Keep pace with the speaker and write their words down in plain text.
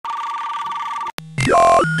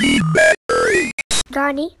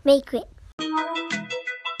Johnny, make it.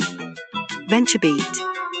 VentureBeat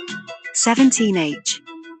 17H.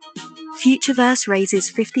 Futureverse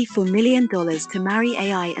raises $54 million to marry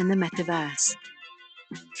AI and the Metaverse.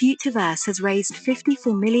 Futureverse has raised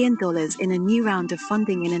 $54 million in a new round of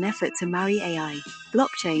funding in an effort to marry AI,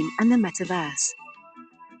 blockchain, and the Metaverse.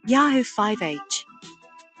 Yahoo 5H.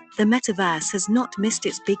 The Metaverse has not missed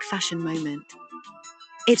its big fashion moment.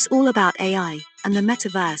 It's all about AI, and the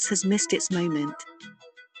Metaverse has missed its moment.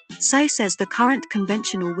 So says the current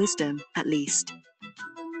conventional wisdom, at least.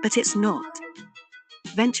 But it's not.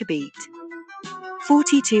 VentureBeat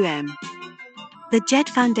 42M. The JED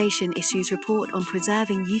Foundation issues report on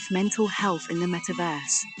preserving youth mental health in the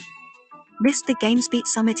Metaverse. Missed the GamesBeat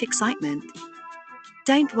Summit excitement?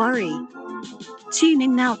 Don't worry. Tune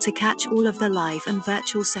in now to catch all of the live and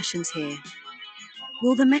virtual sessions here.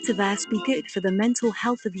 Will the Metaverse be good for the mental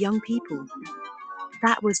health of young people?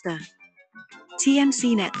 That was the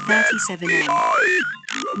TMCnet 37M.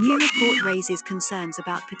 New report raises concerns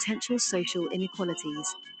about potential social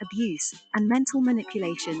inequalities, abuse, and mental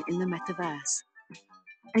manipulation in the Metaverse.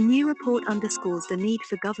 A new report underscores the need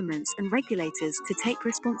for governments and regulators to take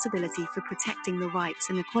responsibility for protecting the rights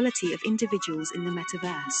and equality of individuals in the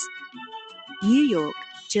Metaverse. New York,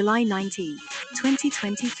 July 19,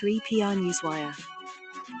 2023 PR Newswire.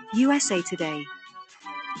 USA Today.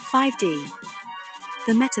 5D.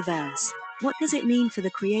 The Metaverse. What does it mean for the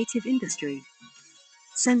creative industry?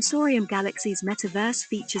 Sensorium Galaxy's Metaverse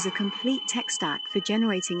features a complete tech stack for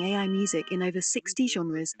generating AI music in over 60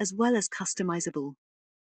 genres as well as customizable.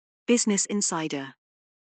 Business Insider.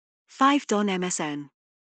 5Don MSN.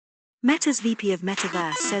 Meta's VP of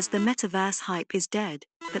Metaverse says the Metaverse hype is dead,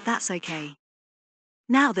 but that's okay.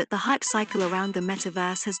 Now that the hype cycle around the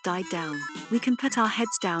Metaverse has died down, we can put our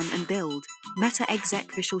heads down and build, Meta exec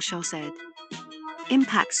Vishal Shah said.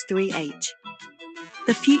 Impacts 3H.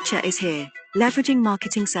 The future is here, leveraging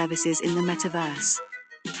marketing services in the Metaverse.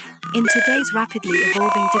 In today's rapidly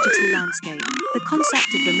evolving digital landscape, the concept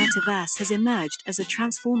of the Metaverse has emerged as a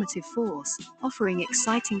transformative force, offering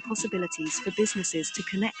exciting possibilities for businesses to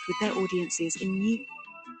connect with their audiences in new.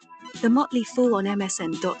 The Motley Fool on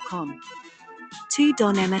MSN.com. 2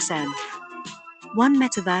 Don MSN. One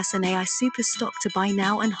Metaverse and AI super stock to buy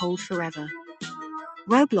now and hold forever.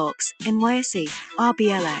 Roblox, NYSE,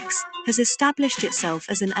 RBLX, has established itself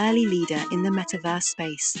as an early leader in the Metaverse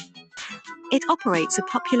space. It operates a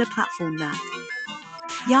popular platform that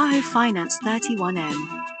Yahoo Finance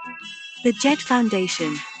 31M. The JED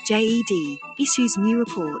Foundation, JED, issues new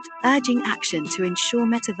report, urging action to ensure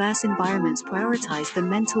Metaverse environments prioritize the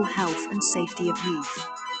mental health and safety of youth.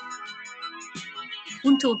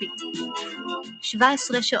 אונטורביט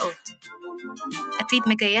 17 שעות. עתיד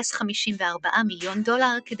מגייס $54 מיליון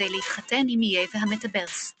כדי להתחתן עם EA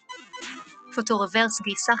והמטאברס. פוטורוורס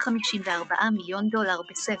גייסה $54 מיליון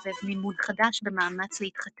בסבב מימון חדש במאמץ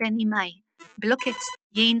להתחתן עם בלוקץ,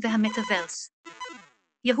 יין והמטאברס.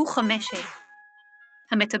 יהו 5.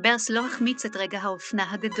 המטאברס לא החמיץ את רגע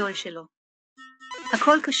האופנה הגדול שלו.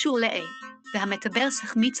 הכל קשור והמטאברס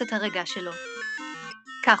החמיץ את הרגע שלו.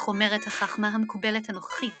 כך אומרת החכמה המקובלת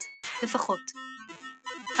הנוכחית, לפחות.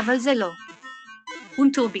 אבל זה לא.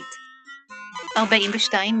 אונטורביט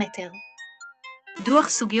 42 מטר. דוח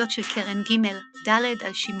סוגיות של קרן ג' ד'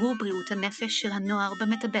 על שימור בריאות הנפש של הנוער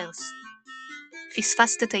במטאברס.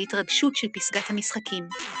 פספסת את ההתרגשות של פסגת המשחקים.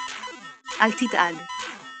 אל תדאג.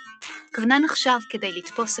 כוונן עכשיו כדי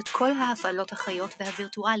לתפוס את כל ההפעלות החיות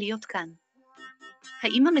והווירטואליות כאן.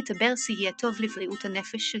 האם המטאברס יהיה טוב לבריאות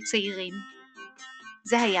הנפש של צעירים?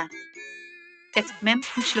 זה היה. מם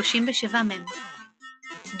 37 מם.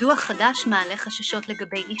 דוח חדש מעלה חששות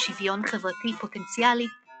לגבי אי שוויון חברתי פוטנציאלי,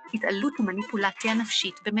 התעללות ומניפולציה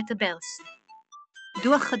נפשית במטאברס.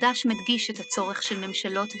 דוח חדש מדגיש את הצורך של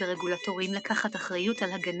ממשלות ורגולטורים לקחת אחריות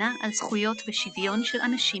על הגנה על זכויות ושוויון של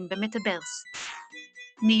אנשים במטאברס.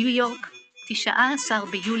 ניו יורק, 19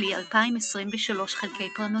 ביולי 2023 חלקי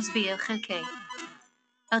פרנוס בייר חלקי.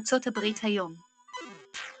 ארצות הברית היום.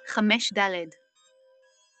 5 ד'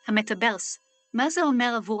 המטאברס, מה זה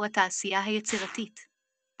אומר עבור התעשייה היצירתית?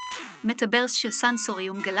 מטאברס של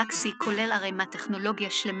סנסוריום גלקסי כולל ערימת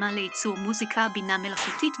טכנולוגיה שלמה לייצור מוזיקה בינה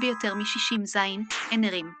מלאכותית ביותר מ-60 זין,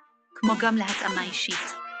 אנרים, כמו גם להתאמה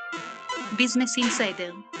אישית. ביזנס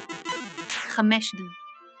אינסיידר 5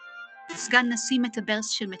 סגן נשיא מטאברס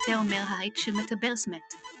של מטה אומר ההייפ של מטאברס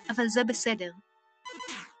מת, אבל זה בסדר.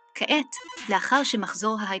 כעת, לאחר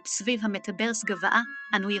שמחזור ההייפ סביב המטאברס גבעה,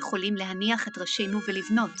 אנו יכולים להניח את ראשינו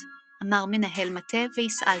ולבנות, אמר מנהל מטה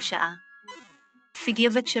ויסאל שעה.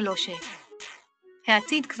 פיגייבט 3.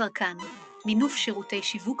 העתיד כבר כאן, מינוף שירותי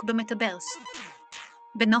שיווק במטאברס.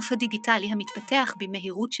 בנוף הדיגיטלי המתפתח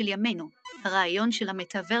במהירות של ימינו, הרעיון של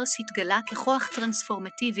המטאברס התגלה ככוח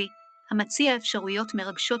טרנספורמטיבי, המציע אפשרויות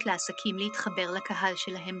מרגשות לעסקים להתחבר לקהל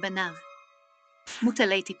שלהם בניו.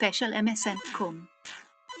 מוטלי טיפש על MSN.com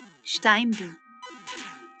 2.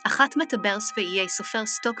 1 מטאברס ואיי סופר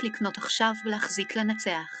סטוק לקנות עכשיו ולהחזיק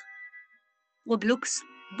לנצח. רובלוקס,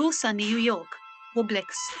 בורסה ניו יורק,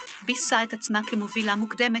 רובלקס, ביסה את עצמה כמובילה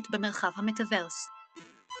מוקדמת במרחב המטאברס.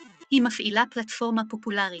 היא מפעילה פלטפורמה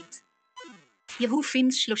פופולרית. יהו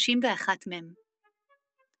פינס 31 מם.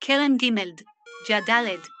 קרן גימלד,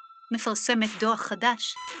 ג'דלד, מפרסמת דוח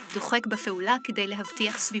חדש, דוחק בפעולה כדי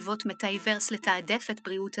להבטיח סביבות מטאברס לתעדף את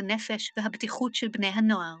בריאות הנפש והבטיחות של בני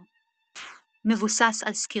הנוער. מבוסס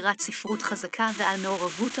על סקירת ספרות חזקה ועל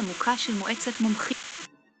מעורבות עמוקה של מועצת מומחים.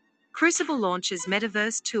 Crucible launches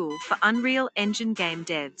Metaverse tool for Unreal Engine game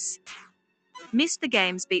devs. Miss the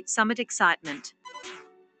game's Beat Summit excitement?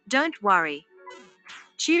 Don't worry.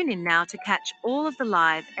 Tune in now to catch all of the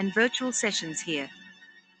live and virtual sessions here.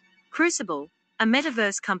 Crucible, a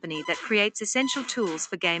metaverse company that creates essential tools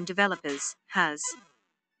for game developers, has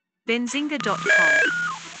Benzinga.com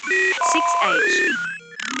 6H.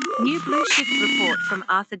 New Blue Shift report from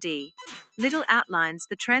Arthur D. Little outlines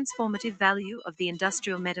the transformative value of the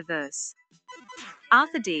industrial metaverse.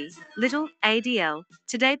 Arthur D. Little, ADL,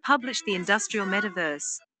 today published the industrial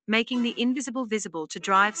metaverse, making the invisible visible to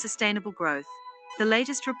drive sustainable growth, the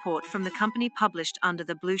latest report from the company published under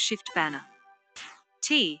the Blue Shift banner.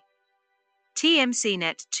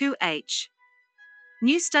 TMCnet 2H.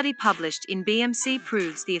 New study published in BMC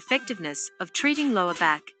proves the effectiveness of treating lower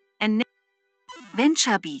back and neck.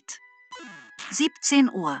 VentureBeat. 17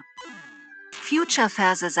 Uhr.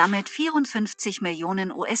 Futureverse sammelt 54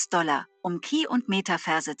 Millionen US-Dollar, um Key und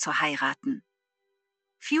Metaverse zu heiraten.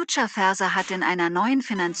 Futureverse hat in einer neuen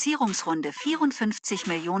Finanzierungsrunde 54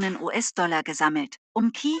 Millionen US-Dollar gesammelt,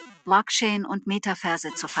 um Key, Blockchain und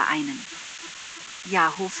Metaverse zu vereinen.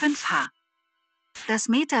 Yahoo 5H. Das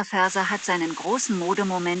Metaverse hat seinen großen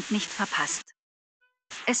Modemoment nicht verpasst.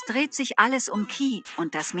 Es dreht sich alles um Key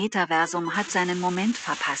und das Metaversum hat seinen Moment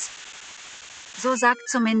verpasst. So sagt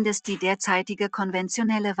zumindest die derzeitige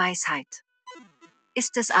konventionelle Weisheit.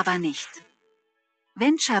 Ist es aber nicht.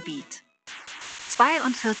 VentureBeat.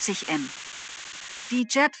 42M. Die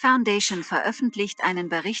Jet Foundation veröffentlicht einen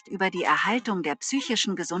Bericht über die Erhaltung der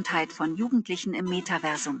psychischen Gesundheit von Jugendlichen im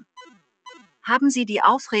Metaversum. Haben Sie die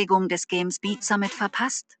Aufregung des Games Beat Summit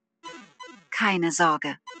verpasst? Keine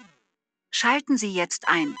Sorge. Schalten Sie jetzt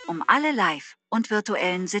ein, um alle Live- und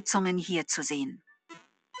virtuellen Sitzungen hier zu sehen.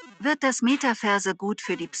 Wird das Metaverse gut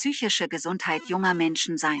für die psychische Gesundheit junger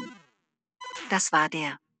Menschen sein? Das war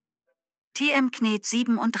der TM-Knet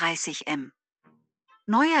 37M.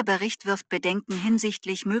 Neuer Bericht wirft Bedenken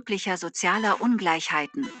hinsichtlich möglicher sozialer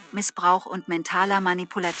Ungleichheiten, Missbrauch und mentaler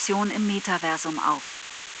Manipulation im Metaversum auf.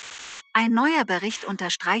 Ein neuer Bericht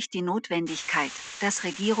unterstreicht die Notwendigkeit, dass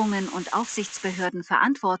Regierungen und Aufsichtsbehörden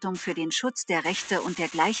Verantwortung für den Schutz der Rechte und der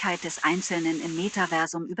Gleichheit des Einzelnen im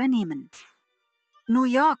Metaversum übernehmen. New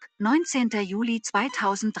York, 19. Juli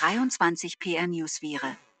 2023 PR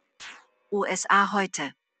Newswire. USA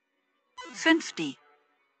heute. 5D.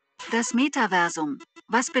 Das Metaversum.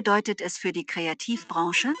 Was bedeutet es für die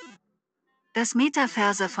Kreativbranche? Das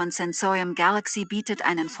Metaverse von Sensorium Galaxy bietet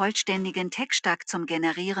einen vollständigen Tech-Stack zum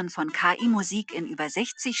Generieren von KI-Musik in über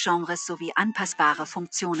 60 Genres sowie anpassbare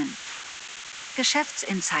Funktionen.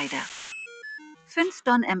 Geschäftsinsider. 5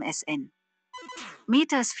 Don MSN.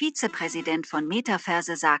 Metas Vizepräsident von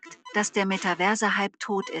Metaverse sagt, dass der Metaverse-Hype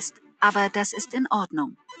tot ist, aber das ist in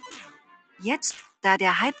Ordnung. Jetzt, da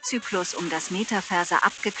der Hype-Zyklus um das Metaverse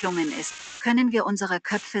abgeklungen ist, können wir unsere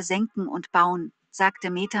Köpfe senken und bauen, sagte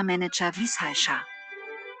Meta-Manager Vishal Shah.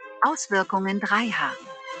 Auswirkungen 3H.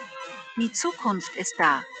 Die Zukunft ist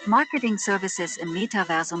da, Marketing-Services im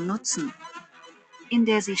Metaversum nutzen. In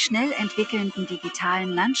der sich schnell entwickelnden digitalen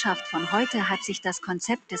Landschaft von heute hat sich das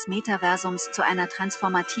Konzept des Metaversums zu einer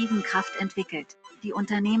transformativen Kraft entwickelt, die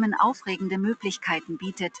Unternehmen aufregende Möglichkeiten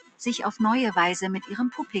bietet, sich auf neue Weise mit ihrem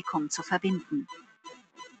Publikum zu verbinden.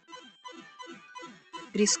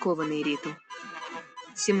 Рискованный ритм.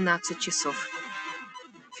 17 часов.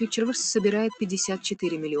 Futureverse собирает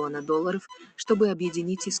 $54 миллиона, чтобы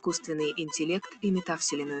объединить искусственный интеллект и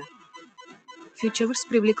метавселенную. Futureverse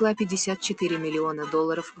привлекла $54 миллиона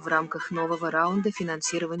в рамках нового раунда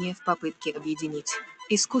финансирования в попытке объединить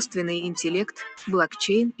искусственный интеллект,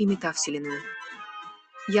 блокчейн и метавселенную.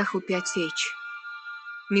 Yahoo 5H.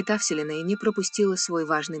 Метавселенная не пропустила свой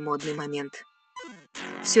важный модный момент.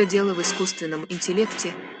 Все дело в искусственном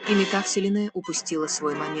интеллекте, и метавселенная упустила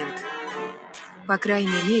свой момент. По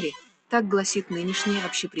крайней мере, так гласит нынешнее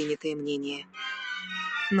общепринятое мнение.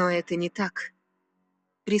 Но это не так.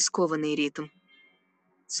 Рискованный ритм.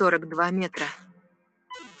 42 метра.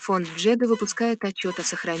 Фонд Джеда выпускает отчет о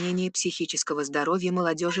сохранении психического здоровья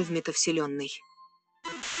молодежи в метавселенной.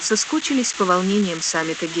 Соскучились по волнениям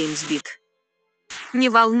саммита GamesBeat? Не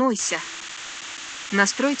волнуйся!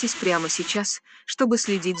 Настройтесь прямо сейчас, чтобы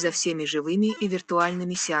следить за всеми живыми и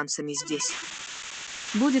виртуальными сеансами здесь.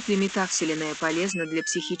 Будет ли метавселенная полезна для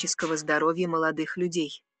психического здоровья молодых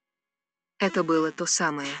людей? Это было то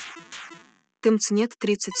самое. Тымцнет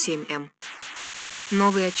 37М.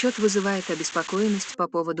 Новый отчет вызывает обеспокоенность по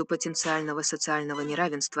поводу потенциального социального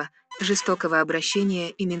неравенства, жестокого обращения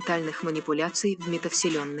и ментальных манипуляций в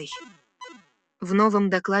метавселенной. В новом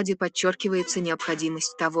докладе подчеркивается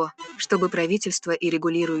необходимость того, чтобы правительство и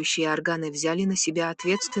регулирующие органы взяли на себя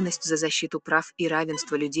ответственность за защиту прав и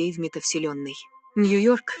равенства людей в метавселенной.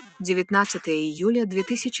 Нью-Йорк, 19 июля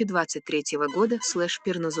 2023 года,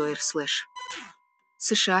 /Пернузоер/.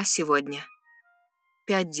 США сегодня.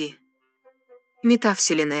 5D.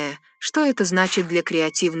 Метавселенная. Что это значит для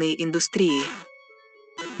креативной индустрии?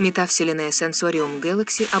 Метавселенная Sensorium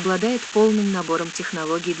Galaxy обладает полным набором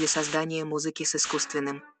технологий для создания музыки с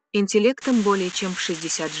искусственным интеллектом более чем в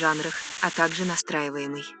 60 жанрах, а также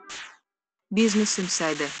настраиваемый. Business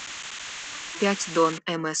Insider. 5 Дон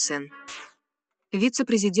МСН.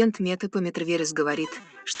 Вице-президент Мета по Metaverse говорит,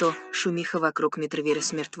 что шумиха вокруг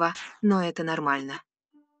Metaverse мертва, но это нормально.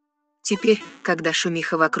 Теперь, когда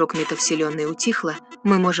шумиха вокруг метавселенной утихла,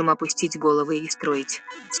 мы можем опустить головы и строить,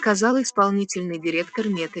 сказал исполнительный директор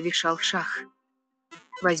Мета Вишал Шах.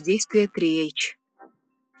 Воздействие 3H.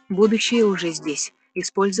 Будущее уже здесь.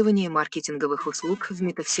 Использование маркетинговых услуг в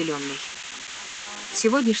метавселенной. В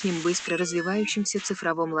сегодняшнем быстро развивающемся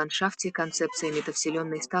цифровом ландшафте концепция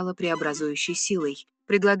метавселенной стала преобразующей силой,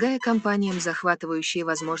 предлагая компаниям захватывающие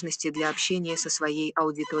возможности для общения со своей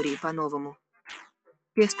аудиторией по-новому.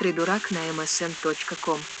 Пестрый дурак на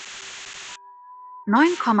msn.com.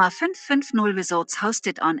 9,550 results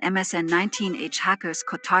hosted on MSN. 19H hackers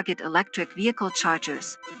could target electric vehicle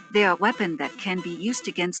chargers. They are a weapon that can be used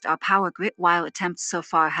against our power grid. While attempts so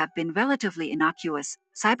far have been relatively innocuous,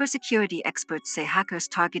 cybersecurity experts say hackers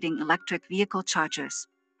targeting electric vehicle chargers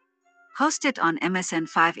hosted on MSN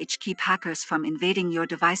 5H keep hackers from invading your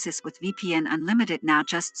devices with VPN Unlimited, now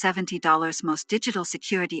just $70. Most digital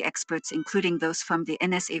security experts, including those from the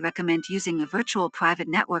NSA, recommend using a virtual private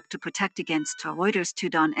network to protect against Reuters. 2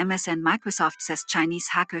 on MSN. Microsoft says Chinese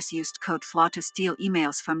hackers used code flaw to steal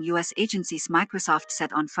emails from US agencies. Microsoft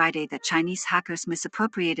said on Friday that Chinese hackers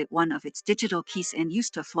misappropriated one of its digital keys and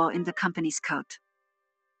used a flaw in the company's code.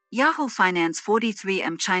 Yahoo Finance.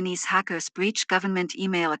 43M Chinese hackers breach government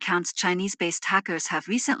email accounts. Chinese-based hackers have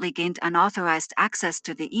recently gained unauthorized access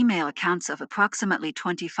to the email accounts of approximately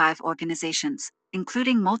 25 organizations,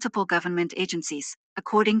 including multiple government agencies,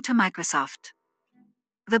 according to Microsoft.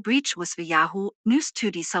 The breach was via Yahoo News.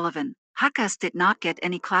 2D Sullivan. Hackers did not get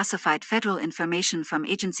any classified federal information from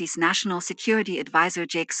agency's National Security Advisor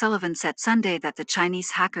Jake Sullivan said Sunday that the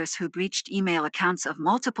Chinese hackers who breached email accounts of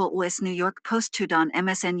multiple US New York Post. 2 on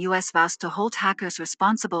MSN. US vows to hold hackers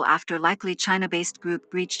responsible after likely China-based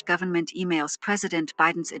group breached government emails. President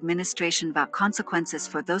Biden's administration vowed consequences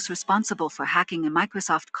for those responsible for hacking a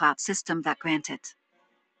Microsoft cloud system that granted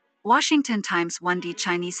Washington Times. 1D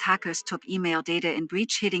Chinese hackers took email data in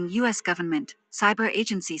breach hitting U.S. government. Cyber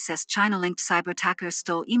agency says China-linked cyber attackers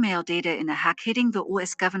stole email data in a hack hitting the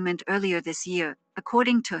U.S. government earlier this year.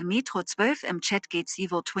 According to Metro 12M, ChatGate's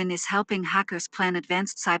evil twin is helping hackers plan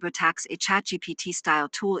advanced cyber attacks. A ChatGPT-style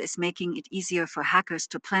tool is making it easier for hackers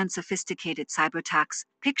to plan sophisticated cyber attacks.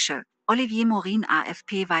 Picture, Olivier Morin,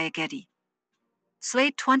 AFP via Getty.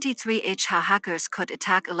 Slate. 23H how hackers could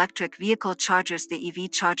attack electric vehicle chargers. The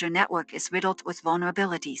EV charger network is riddled with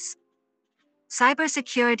vulnerabilities.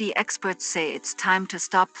 Cybersecurity experts say it's time to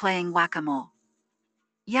stop playing whack-a-mole.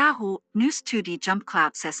 Yahoo News. 2D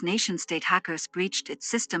JumpCloud says nation-state hackers breached its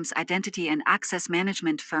systems identity and access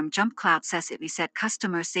management firm. JumpCloud says it reset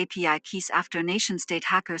customers' API keys after nation-state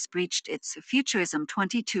hackers breached its Futurism.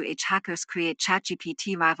 22H hackers create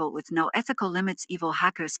ChatGPT rival with no ethical limits. Evil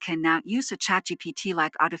hackers can now use a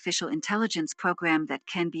ChatGPT-like artificial intelligence program that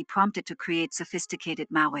can be prompted to create sophisticated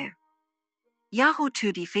malware. Yahoo.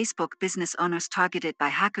 2D Facebook business owners targeted by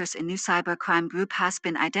hackers. A new cybercrime group has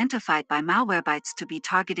been identified by Malwarebytes to be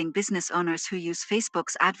targeting business owners who use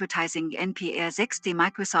Facebook's advertising. NPR 60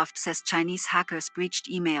 Microsoft says Chinese hackers breached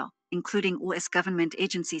email, including US government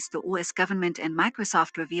agencies. The US government and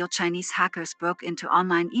Microsoft reveal Chinese hackers broke into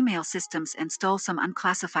online email systems and stole some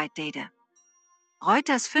unclassified data.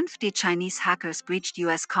 Reuters. 5D Chinese hackers breached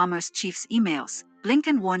US commerce chief's emails,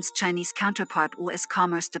 Blinken warns Chinese counterpart U.S.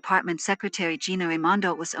 Commerce Department Secretary Gina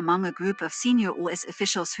Raimondo was among a group of senior U.S.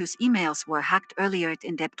 officials whose emails were hacked earlier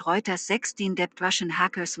in Debt. Reuters 16 Debt Russian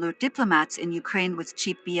hackers lured diplomats in Ukraine with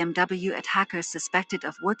cheap BMW at hackers suspected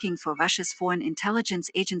of working for Russia's foreign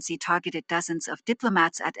intelligence agency targeted dozens of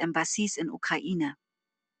diplomats at embassies in Ukraine.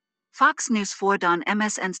 Fox News 4 Don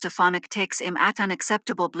MSN Stefanik takes aim at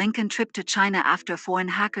unacceptable Blinken trip to China after foreign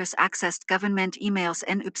hackers accessed government emails.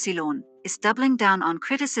 NY is doubling down on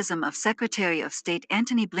criticism of Secretary of State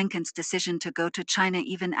Antony Blinken's decision to go to China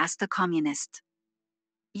even as the communist.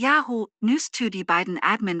 Yahoo! News 2 The Biden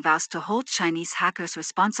admin vows to hold Chinese hackers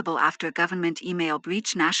responsible after government email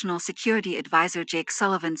breach. National Security Advisor Jake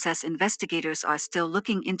Sullivan says investigators are still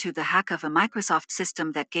looking into the hack of a Microsoft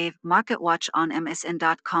system that gave MarketWatch on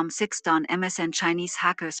MSN.com 6 on MSN. Chinese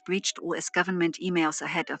hackers breached US government emails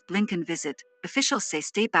ahead of Blinken visit. Officials say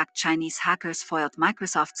state-backed Chinese hackers foiled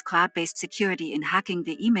Microsoft's cloud-based security in hacking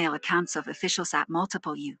the email accounts of officials at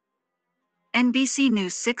multiple NBC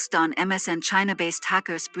News 6 on MSN. China-based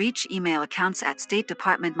hackers breach email accounts at State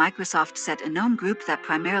Department. Microsoft said a known group that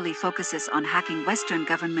primarily focuses on hacking Western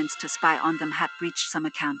governments to spy on them had breached some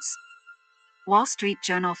accounts. Wall Street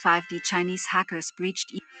Journal 5D Chinese hackers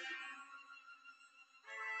breached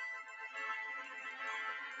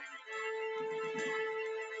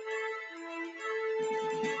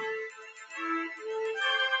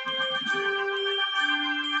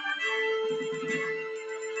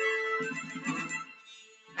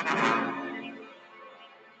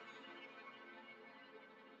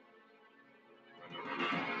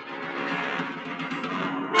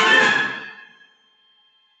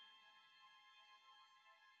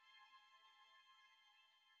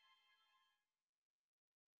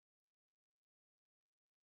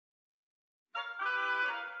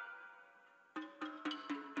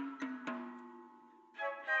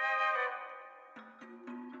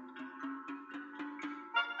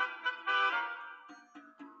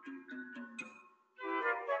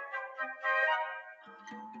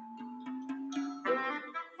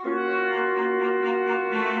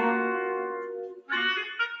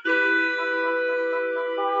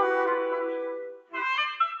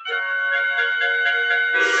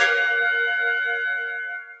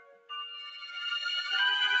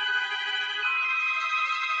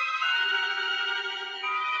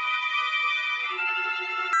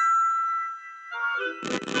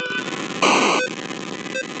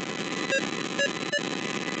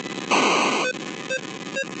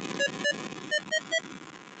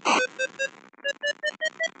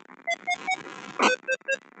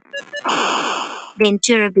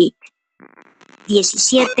VentureBeat.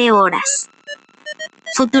 17 horas.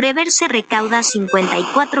 Futureverse recauda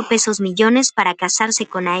 54 pesos millones para casarse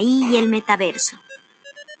con AI y el metaverso.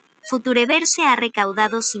 Futureverse ha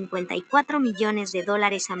recaudado 54 millones de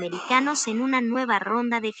dólares americanos en una nueva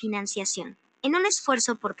ronda de financiación, en un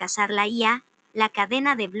esfuerzo por casar la IA, la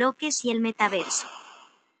cadena de bloques y el metaverso.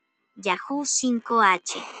 Yahoo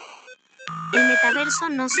 5H. El metaverso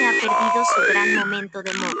no se ha perdido su gran momento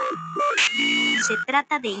de moda. Se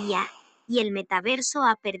trata de IA, y el metaverso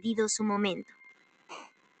ha perdido su momento.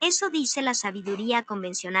 Eso dice la sabiduría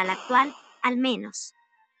convencional actual, al menos.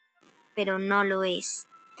 Pero no lo es.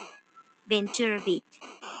 VentureBeat.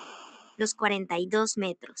 Los 42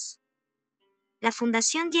 metros. La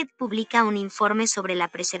Fundación JET publica un informe sobre la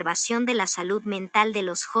preservación de la salud mental de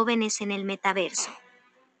los jóvenes en el metaverso.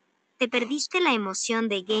 ¿Te perdiste la emoción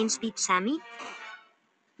de GamesBeat Summit?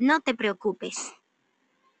 No te preocupes.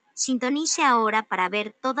 Sintonice ahora para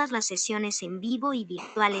ver todas las sesiones en vivo y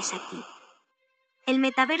virtuales aquí. ¿El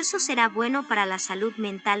metaverso será bueno para la salud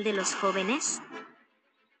mental de los jóvenes?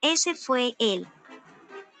 Ese fue el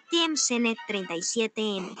TMCnet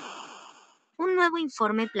 37M. Un nuevo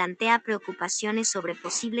informe plantea preocupaciones sobre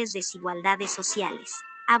posibles desigualdades sociales,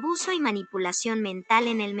 abuso y manipulación mental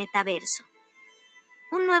en el metaverso.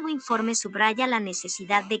 Un nuevo informe subraya la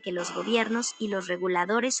necesidad de que los gobiernos y los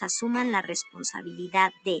reguladores asuman la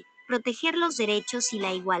responsabilidad de proteger los derechos y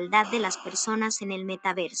la igualdad de las personas en el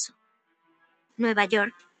metaverso. Nueva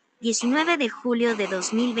York, 19 de julio de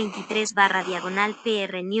 2023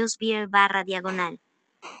 /PR News /.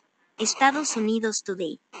 Estados Unidos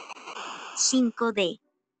Today. 5D.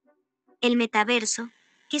 El metaverso,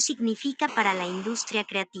 ¿qué significa para la industria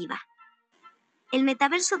creativa? El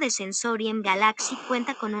metaverso de Sensorium Galaxy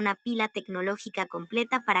cuenta con una pila tecnológica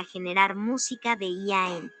completa para generar música de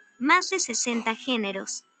IA en más de 60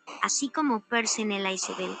 géneros, así como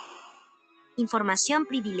personalizable. Información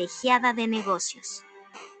privilegiada de negocios.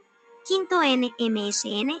 Quinto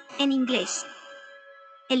NMSN en inglés.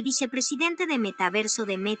 El vicepresidente de Metaverso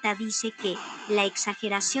de Meta dice que la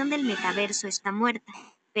exageración del metaverso está muerta,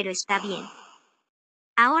 pero está bien.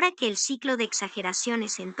 Ahora que el ciclo de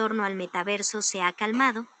exageraciones en torno al metaverso se ha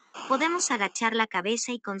calmado, podemos agachar la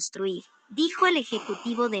cabeza y construir, dijo el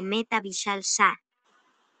ejecutivo de Meta Vishal Shah.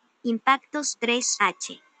 Impactos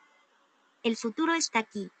 3H. El futuro está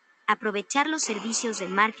aquí. Aprovechar los servicios de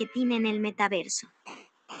marketing en el metaverso.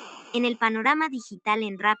 En el panorama digital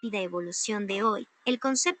en rápida evolución de hoy, el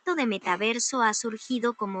concepto de metaverso ha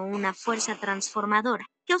surgido como una fuerza transformadora,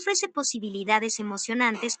 que ofrece posibilidades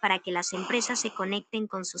emocionantes para que las empresas se conecten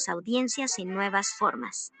con sus audiencias en nuevas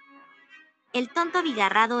formas. El tonto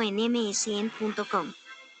abigarrado en msn.com.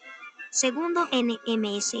 Segundo en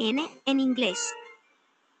MSN en inglés.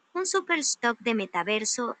 Un super stock de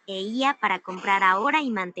metaverso e IA para comprar ahora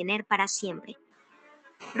y mantener para siempre.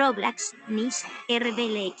 Roblox, NIS,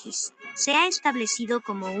 RBLX, se ha establecido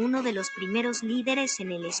como uno de los primeros líderes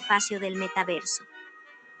en el espacio del metaverso.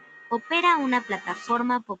 Opera una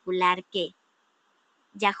plataforma popular que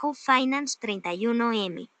Yahoo Finance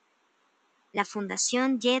 31M. La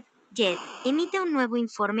Fundación Jet emite un nuevo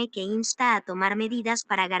informe que insta a tomar medidas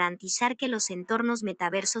para garantizar que los entornos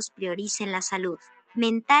metaversos prioricen la salud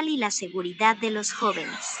mental y la seguridad de los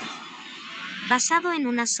jóvenes. Basado en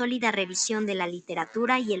una sólida revisión de la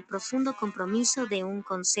literatura y el profundo compromiso de un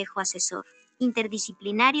consejo asesor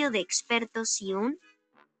interdisciplinario de expertos y un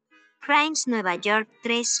Crimes Nueva York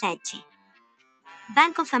 3H.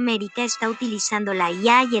 Bank of America está utilizando la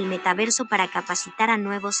IA y el metaverso para capacitar a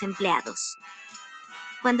nuevos empleados.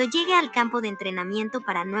 Cuando llegue al campo de entrenamiento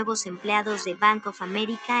para nuevos empleados de Bank of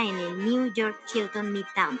America en el New York Hilton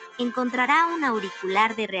Midtown, encontrará un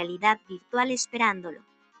auricular de realidad virtual esperándolo.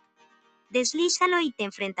 Deslízalo y te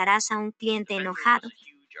enfrentarás a un cliente enojado.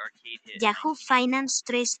 Yahoo Finance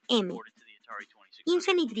 3M.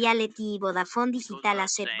 Infinite Reality y Vodafone Digital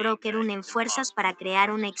Asset Broker unen fuerzas para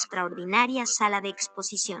crear una extraordinaria sala de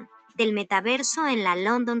exposición del metaverso en la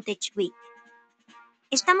London Tech Week.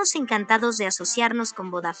 Estamos encantados de asociarnos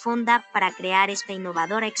con Vodafone DAP para crear esta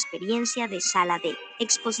innovadora experiencia de sala de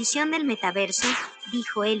exposición del metaverso,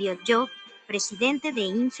 dijo Elliot Job, presidente de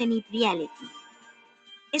Infinite Reality.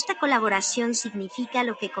 Esta colaboración significa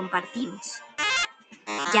lo que compartimos.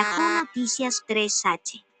 Yahoo Noticias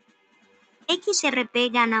 3H.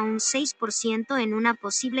 XRP gana un 6% en una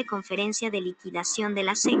posible conferencia de liquidación de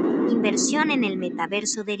la SEC, inversión en el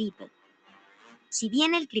metaverso de Ripple. Si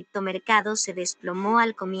bien el criptomercado se desplomó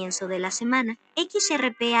al comienzo de la semana,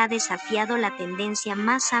 XRP ha desafiado la tendencia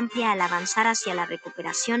más amplia al avanzar hacia la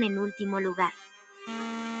recuperación en último lugar.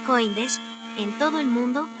 Coindesk, en todo el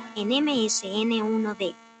mundo, en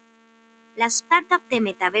MSN1D. La startup de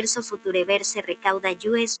metaverso Futureverse recauda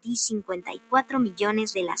USD 54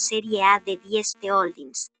 millones de la serie A de 10T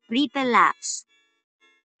Holdings, Ripple Labs.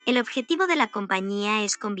 El objetivo de la compañía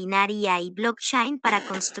es combinar IA y blockchain para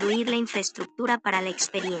construir la infraestructura para la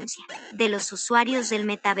experiencia de los usuarios del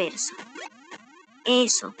metaverso.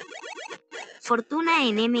 Eso. Fortuna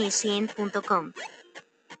en msn.com.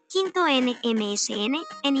 Quinto en MSN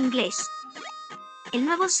en inglés. El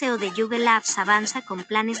nuevo CEO de Google Labs avanza con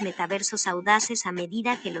planes metaversos audaces a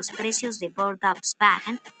medida que los precios de board apps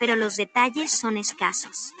bajan, pero los detalles son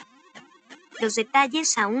escasos. Los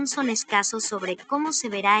detalles aún son escasos sobre cómo se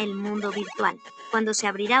verá el mundo virtual, cuándo se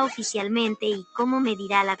abrirá oficialmente y cómo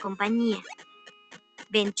medirá la compañía.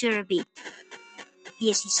 VentureBeat.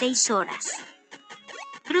 16 horas.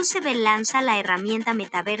 Crucible lanza la herramienta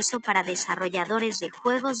metaverso para desarrolladores de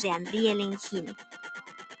juegos de Unreal Engine.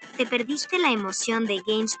 ¿Te perdiste la emoción de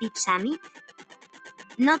GamesBeat Summit?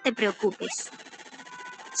 No te preocupes.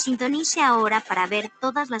 Sintonice ahora para ver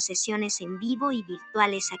todas las sesiones en vivo y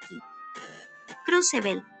virtuales aquí.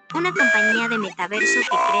 Crucible, una compañía de metaverso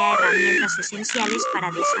que crea herramientas esenciales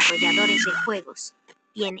para desarrolladores de juegos.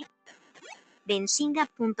 Tiene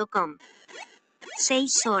benzinga.com.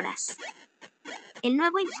 6 horas. El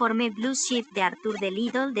nuevo informe Blue Shift de Arthur de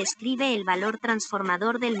Lidl describe el valor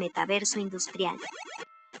transformador del metaverso industrial.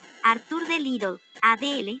 Arthur de Lidl,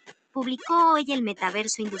 ADL, publicó hoy el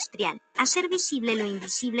metaverso industrial, hacer visible lo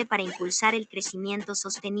invisible para impulsar el crecimiento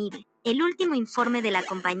sostenible, el último informe de la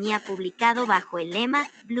compañía publicado bajo el lema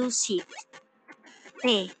Blue Shift.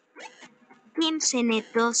 P.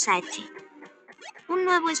 TIMSNet 2H. Un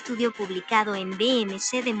nuevo estudio publicado en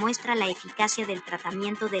BMC demuestra la eficacia del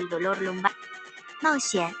tratamiento del dolor lumbar. 冒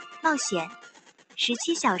险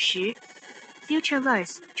，17小时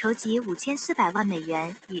 ，Futureverse 筹集5400万美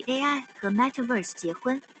元与 AI 和 Metaverse 结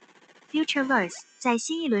婚。Futureverse 在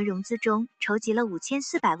新一轮融资中筹集了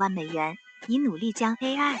5400万美元，以努力将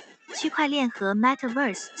AI、区块链和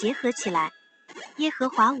Metaverse 结合起来。耶和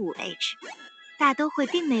华5H 大都会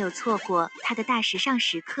并没有错过它的大时尚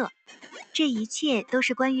时刻。这一切都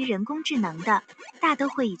是关于人工智能的，大都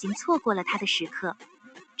会已经错过了它的时刻。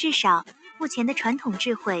至少，目前的传统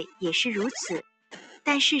智慧也是如此。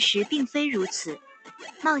但事实并非如此。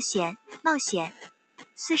冒险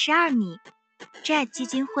，42米。JED 基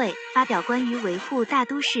金会发表关于维护大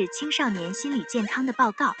都市青少年心理健康的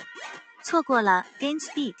报告。错过了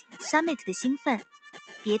GameSpeed Summit 的兴奋？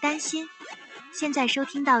别担心，现在收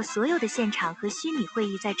听到所有的现场和虚拟会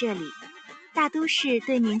议在这里。大都市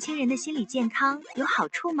对年轻人的心理健康有好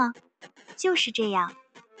处吗？就是这样。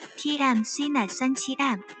TMCnet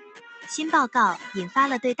 37M。新报告引发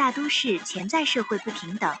了对大都市潜在社会不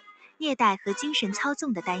平等、虐待和精神操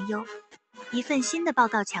纵的担忧。一份新的报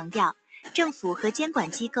告强调，政府和监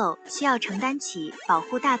管机构需要承担起保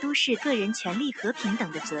护大都市个人权利和平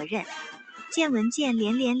等的责任。见文件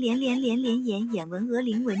连眼文俄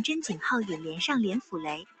灵文真井号允连上连辅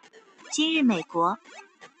雷。今日美国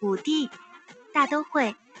5D 大都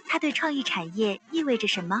会，它对创意产业意味着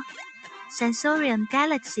什么？Sensorium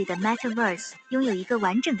Galaxy 的 Metaverse 拥有一个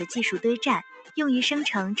完整的技术堆栈，用于生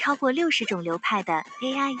成超过60种流派的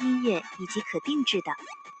AI 音乐以及可定制的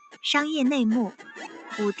商业内幕。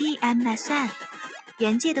5D MSN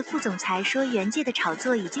原界的副总裁说原界的炒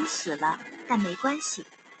作已经死了，但没关系。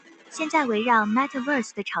现在围绕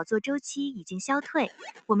Metaverse 的炒作周期已经消退，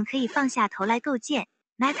我们可以放下头来构建。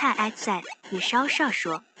MetaXZ 与稍少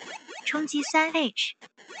说，冲击 3H，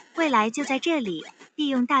 未来就在这里。利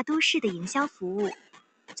用大都市的营销服务。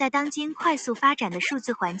在当今快速发展的数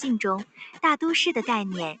字环境中，大都市的概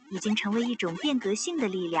念已经成为一种变革性的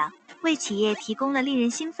力量，为企业提供了令人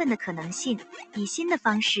兴奋的可能性，以新的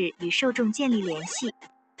方式与受众建立联系。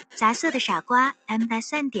杂色的傻瓜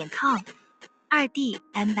MSN.com 2D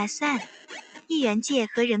MSN 一元界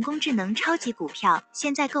和人工智能超级股票，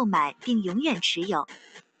现在购买并永远持有。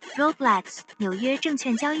Roblox 纽约证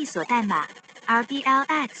券交易所代码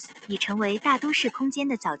RBLX 已成为大都市空间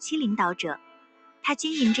的早期领导者，它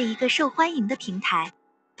经营着一个受欢迎的平台。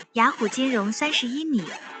雅虎金融31米。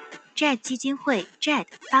JED 基金会 JED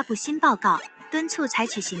发布新报告，敦促采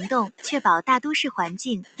取行动，确保大都市环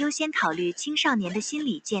境优先考虑青少年的心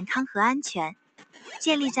理健康和安全。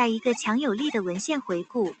建立在一个强有力的文献回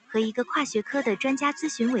顾和一个跨学科的专家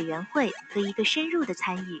咨询委员会和一个深入的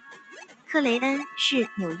参与。克雷恩是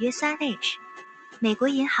纽约 3H。美国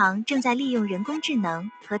银行正在利用人工智能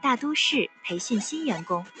和大都市培训新员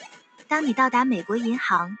工。当你到达美国银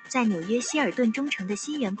行在纽约希尔顿中城的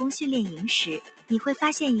新员工训练营时，你会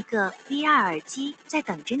发现一个 VR 耳机在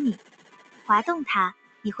等着你。滑动它，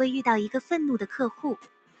你会遇到一个愤怒的客户。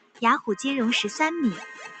雅虎金融13米。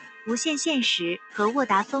无限现实和沃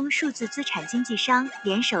达丰数字资产经纪商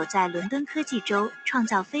联手在伦敦科技周创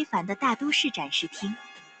造非凡的大都市展示厅。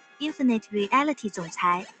Infinite Reality 总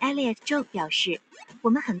裁 Elliot Joe 表示，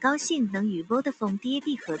我们很高兴能与 Vodafone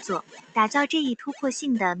DAB 合作，打造这一突破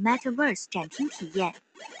性的 Metaverse 展厅体验。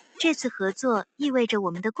这次合作意味着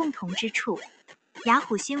我们的共同之处。雅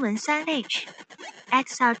虎新闻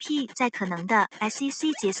 3H。XRP 在可能的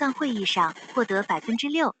SEC 结算会议上获得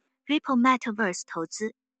6%Ripple Metaverse 投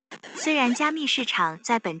资。虽然加密市场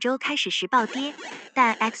在本周开始时暴跌，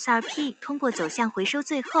但 XRP 通过走向回收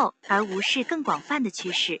最后而无视更广泛的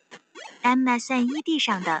趋势。MSN ED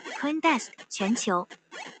上的 CoinDesk 全球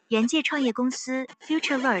原界创业公司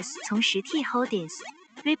FutureVerse 从实体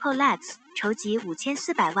Holdings、Ripple Labs 筹集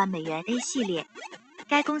5400万美元 A 系列。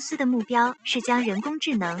该公司的目标是将人工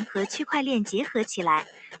智能和区块链结合起来，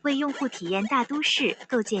为用户体验大都市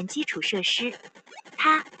构建基础设施。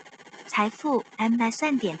它财富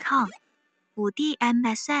MSN.com 5D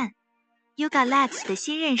MSN Yuga Labs 的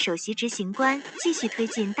新任首席执行官继续推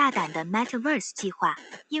进大胆的 Metaverse 计划，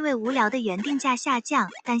因为无聊的原定价下降，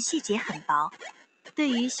但细节很薄。对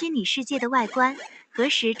于虚拟世界的外观、何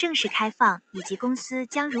时正式开放以及公司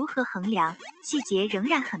将如何衡量，细节仍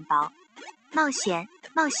然很薄。冒险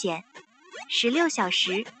16小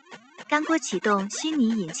时。刚果启动虚拟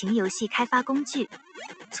引擎游戏开发工具。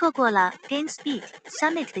错过了 GameSpeed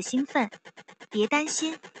Summit 的兴奋？别担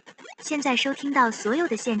心，现在收听到所有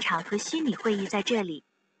的现场和虚拟会议在这里。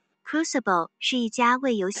Crucible 是一家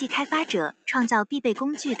为游戏开发者创造必备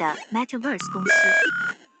工具的 Metaverse 公司。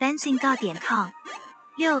BenzinGo.com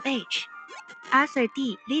 6H Arthur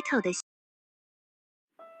D. Little 的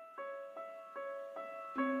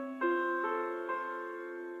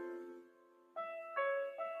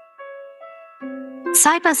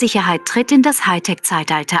Cybersicherheit tritt in das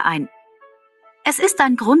Hightech-Zeitalter ein. Es ist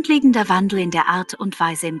ein grundlegender Wandel in der Art und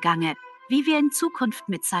Weise im Gange, wie wir in Zukunft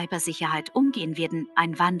mit Cybersicherheit umgehen werden,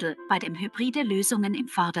 ein Wandel, bei dem hybride Lösungen im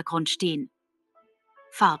Vordergrund stehen.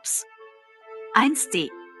 Forbes 1D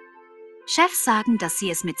Chefs sagen, dass sie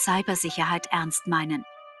es mit Cybersicherheit ernst meinen.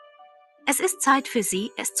 Es ist Zeit für sie,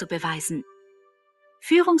 es zu beweisen.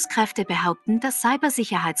 Führungskräfte behaupten, dass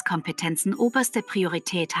Cybersicherheitskompetenzen oberste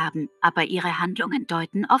Priorität haben, aber ihre Handlungen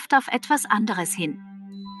deuten oft auf etwas anderes hin.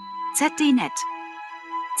 ZDNet.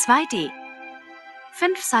 2D.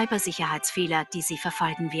 5 Cybersicherheitsfehler, die Sie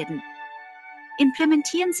verfolgen werden.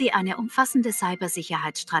 Implementieren Sie eine umfassende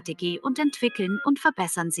Cybersicherheitsstrategie und entwickeln und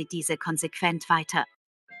verbessern Sie diese konsequent weiter.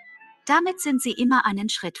 Damit sind Sie immer einen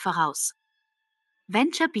Schritt voraus.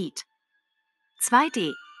 Venture Beat.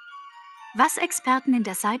 2D. Was Experten in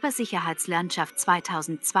der Cybersicherheitslandschaft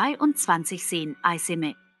 2022 sehen,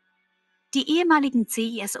 ISIME. Die ehemaligen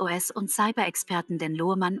CISOs und Cyber-Experten Den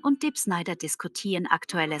Lohmann und Dip Snyder diskutieren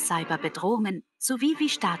aktuelle Cyberbedrohungen sowie wie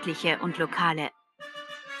staatliche und lokale.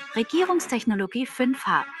 Regierungstechnologie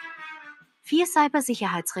 5H. 4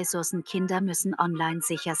 Cybersicherheitsressourcen. Kinder müssen online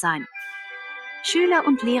sicher sein. Schüler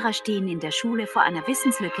und Lehrer stehen in der Schule vor einer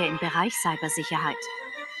Wissenslücke im Bereich Cybersicherheit.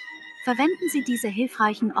 Verwenden Sie diese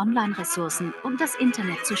hilfreichen Online-Ressourcen, um das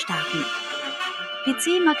Internet zu starten.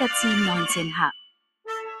 PC-Magazin 19H.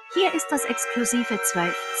 Hier ist das exklusive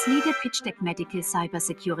 12 Slide Pitch Deck Medical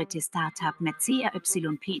Cybersecurity Startup mit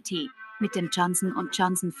CRYPT mit dem Johnson &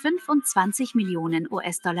 Johnson 25 Millionen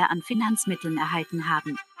US-Dollar an Finanzmitteln erhalten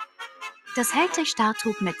haben. Das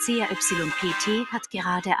Helltech-Startup mit CRYPT hat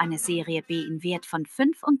gerade eine Serie B in Wert von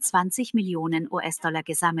 25 Millionen US-Dollar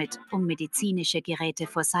gesammelt, um medizinische Geräte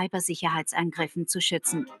vor Cybersicherheitsangriffen zu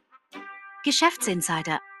schützen.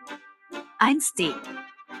 Geschäftsinsider 1D.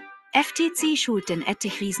 FTC schult den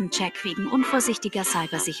Ethic-Riesencheck wegen unvorsichtiger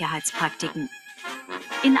Cybersicherheitspraktiken.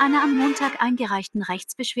 In einer am Montag eingereichten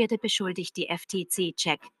Rechtsbeschwerde beschuldigt die FTC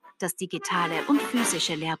Check, das digitale und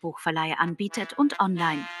physische Lehrbuchverleihe anbietet und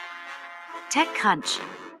online. TechCrunch.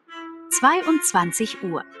 22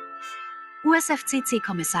 Uhr.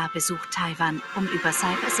 US-FCC-Kommissar besucht Taiwan, um über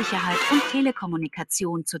Cybersicherheit und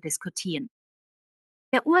Telekommunikation zu diskutieren.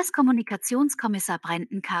 Der US-Kommunikationskommissar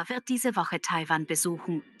Brandon Carr wird diese Woche Taiwan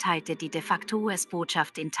besuchen, teilte die de facto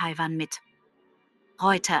US-Botschaft in Taiwan mit.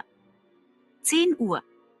 Reuters. 10 Uhr.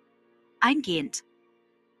 Eingehend.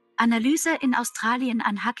 Analyse in Australien.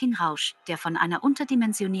 Ein Hacking-Rausch, der von einer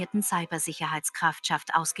unterdimensionierten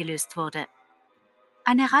Cybersicherheitskraft ausgelöst wurde.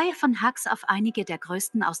 Eine Reihe von Hacks auf einige der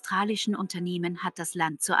größten australischen Unternehmen hat das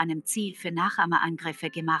Land zu einem Ziel für Nachahmerangriffe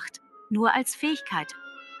gemacht, nur als Fähigkeit.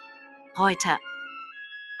 Reuters.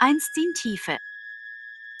 1 Tiefe.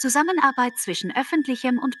 Zusammenarbeit zwischen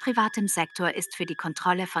öffentlichem und privatem Sektor ist für die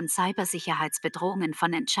Kontrolle von Cybersicherheitsbedrohungen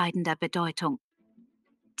von entscheidender Bedeutung.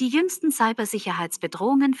 Die jüngsten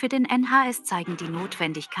Cybersicherheitsbedrohungen für den NHS zeigen die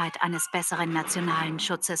Notwendigkeit eines besseren nationalen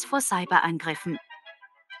Schutzes vor Cyberangriffen.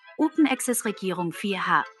 Open Access Regierung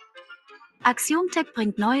 4H. Axiomtech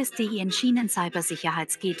bringt neues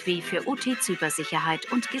DIN-Schienen-Cybersicherheits-Gateway für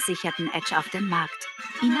OT-Cybersicherheit und gesicherten Edge auf den Markt.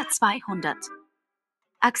 INA 200.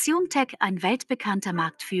 Axiomtech, ein weltbekannter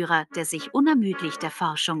Marktführer, der sich unermüdlich der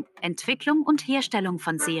Forschung, Entwicklung und Herstellung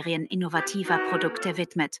von Serien innovativer Produkte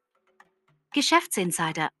widmet.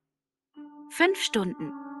 Geschäftsinsider. 5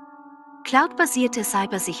 Stunden. Cloud-basierte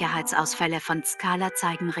Cybersicherheitsausfälle von Scala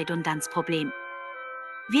zeigen Redundanzproblem.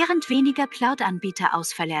 Während weniger Cloud-Anbieter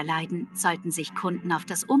Ausfälle erleiden, sollten sich Kunden auf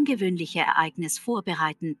das ungewöhnliche Ereignis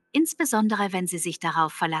vorbereiten, insbesondere wenn sie sich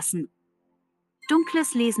darauf verlassen.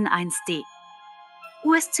 Dunkles Lesen 1D.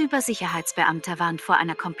 US-Cybersicherheitsbeamter warnt vor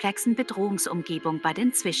einer komplexen Bedrohungsumgebung bei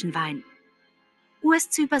den Zwischenwahlen.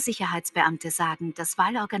 US-Cybersicherheitsbeamte sagen, dass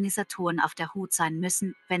Wahlorganisatoren auf der Hut sein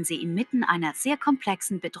müssen, wenn sie inmitten einer sehr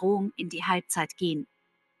komplexen Bedrohung in die Halbzeit gehen.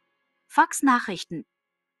 Fox Nachrichten.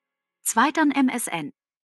 2 MSN.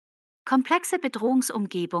 Komplexe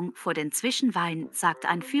Bedrohungsumgebung vor den Zwischenwahlen, sagt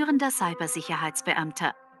ein führender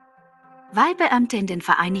Cybersicherheitsbeamter. Wahlbeamte in den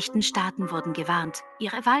Vereinigten Staaten wurden gewarnt,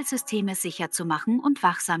 ihre Wahlsysteme sicher zu machen und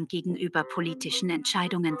wachsam gegenüber politischen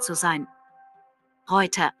Entscheidungen zu sein.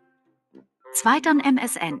 Reuters. 2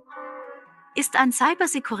 MSN. Ist ein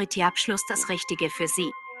Cybersecurity-Abschluss das Richtige für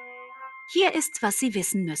Sie? Hier ist, was Sie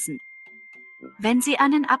wissen müssen. Wenn Sie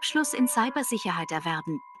einen Abschluss in Cybersicherheit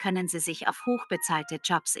erwerben, können Sie sich auf hochbezahlte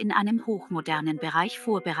Jobs in einem hochmodernen Bereich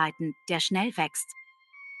vorbereiten, der schnell wächst.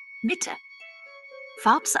 Mitte.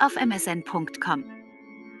 Forbes auf msn.com.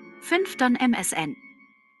 5 MSN.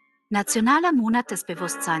 Nationaler Monat des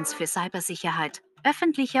Bewusstseins für Cybersicherheit.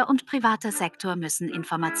 Öffentlicher und privater Sektor müssen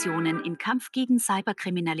Informationen im Kampf gegen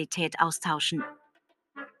Cyberkriminalität austauschen.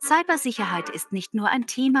 Cybersicherheit ist nicht nur ein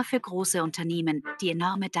Thema für große Unternehmen, die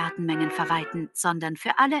enorme Datenmengen verwalten, sondern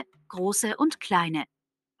für alle, große und kleine.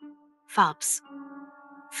 Forbes.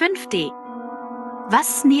 5D.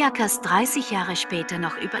 Was Sneakers 30 Jahre später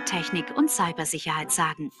noch über Technik und Cybersicherheit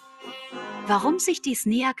sagen. Warum sich die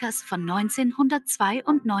Sneakers von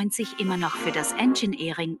 1992 immer noch für das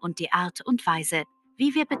Engineering und die Art und Weise,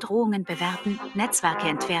 wie wir Bedrohungen bewerten, Netzwerke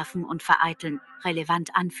entwerfen und vereiteln,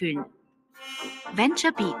 relevant anfühlen.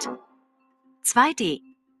 Venture Beat 2D.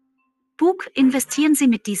 Bug, investieren Sie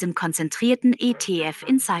mit diesem konzentrierten ETF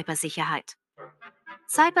in Cybersicherheit.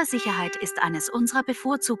 Cybersicherheit ist eines unserer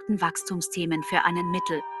bevorzugten Wachstumsthemen für einen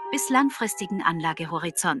mittel- bis langfristigen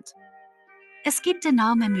Anlagehorizont. Es gibt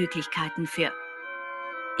enorme Möglichkeiten für.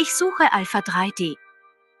 Ich suche Alpha 3D.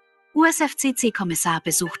 US-FCC-Kommissar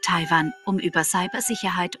besucht Taiwan, um über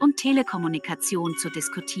Cybersicherheit und Telekommunikation zu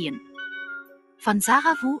diskutieren. Von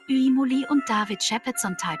Sarah Wu, Uimuli und David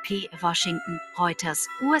Shepardson, Taipei, Washington, Reuters,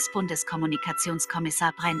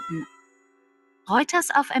 US-Bundeskommunikationskommissar Brandon.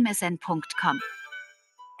 Reuters auf msn.com.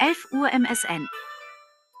 11 Uhr MSN.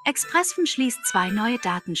 Expressfm schließt 2 neue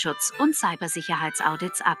Datenschutz- und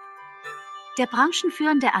Cybersicherheitsaudits ab. Der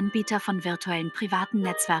branchenführende Anbieter von virtuellen privaten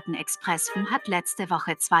Netzwerken Expressfm hat letzte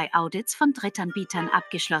Woche 2 Audits von Drittanbietern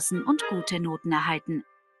abgeschlossen und gute Noten erhalten.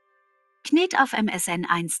 Knet auf MSN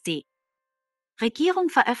 1D. Regierung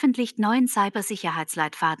veröffentlicht neuen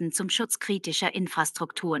Cybersicherheitsleitfaden zum Schutz kritischer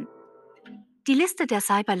Infrastrukturen. Die Liste der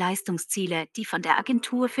Cyberleistungsziele, die von der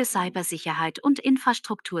Agentur für Cybersicherheit und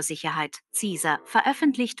Infrastruktursicherheit, CISA,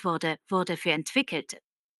 veröffentlicht wurde, wurde für Entwickelte.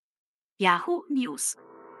 Yahoo News.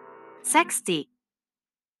 6D.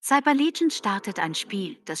 Cyberlegion startet ein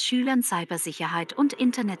Spiel, das Schülern Cybersicherheit und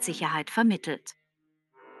Internetsicherheit vermittelt.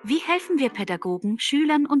 Wie helfen wir Pädagogen,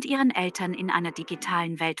 Schülern und ihren Eltern in einer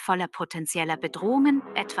digitalen Welt voller potenzieller Bedrohungen,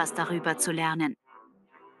 etwas darüber zu lernen?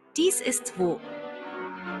 Dies ist wo?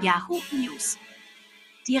 Yahoo News.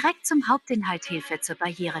 Direkt zum Hauptinhalt: Hilfe zur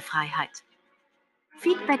Barrierefreiheit.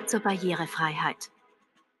 Feedback zur Barrierefreiheit.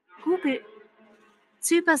 Google.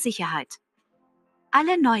 Cybersicherheit.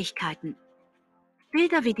 Alle Neuigkeiten.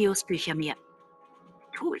 Bilder, Videos, Bücher, mehr.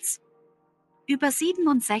 Tools. Über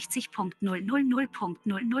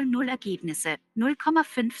 67.000.000 Ergebnisse,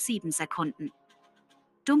 0,57 Sekunden.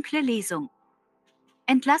 Dunkle Lesung.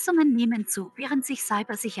 Entlassungen nehmen zu, während sich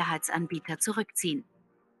Cybersicherheitsanbieter zurückziehen.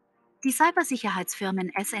 Die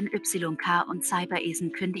Cybersicherheitsfirmen SNYK und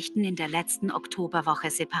CyberEsen kündigten in der letzten Oktoberwoche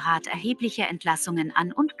separat erhebliche Entlassungen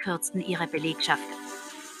an und kürzten ihre Belegschaft.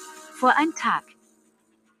 Vor ein Tag.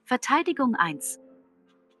 Verteidigung 1.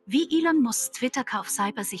 Wie Elon Musks Twitter-Kauf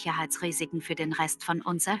Cybersicherheitsrisiken für den Rest von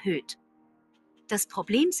uns erhöht. Das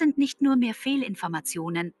Problem sind nicht nur mehr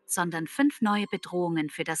Fehlinformationen, sondern 5 neue Bedrohungen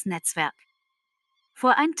für das Netzwerk.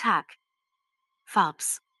 Vor ein Tag.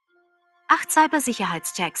 Forbes. 8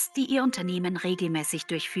 Cybersicherheitschecks, die Ihr Unternehmen regelmäßig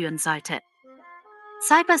durchführen sollte.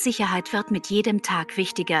 Cybersicherheit wird mit jedem Tag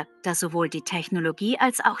wichtiger, da sowohl die Technologie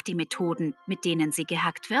als auch die Methoden, mit denen sie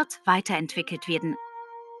gehackt wird, weiterentwickelt werden.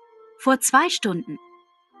 Vor 2 Stunden.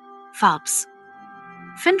 Forbes.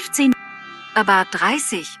 15. About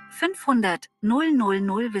 30, 500,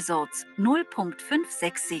 000 results,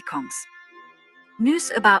 0.56 seconds. News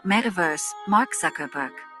about Metaverse, Mark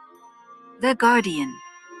Zuckerberg. The Guardian.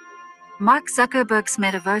 Mark Zuckerberg's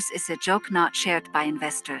Metaverse is a joke not shared by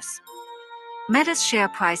investors. Meta's share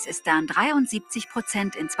price is down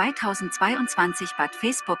 73% in 2022, but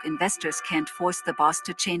Facebook investors can't force the boss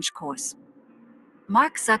to change course.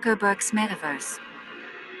 Mark Zuckerberg's Metaverse.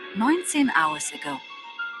 19 hours ago.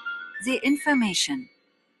 The information.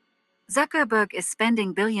 Zuckerberg is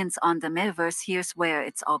spending billions on the Metaverse. Here's where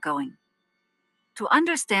it's all going. To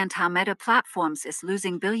understand how Meta Platforms is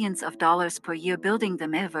losing billions of dollars per year building the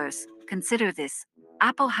Metaverse, consider this.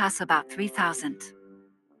 Apple has about 3,000.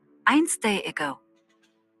 1 day ago.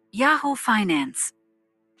 Yahoo Finance.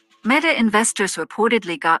 Meta investors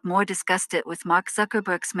reportedly got more disgusted with Mark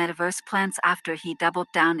Zuckerberg's Metaverse plans after he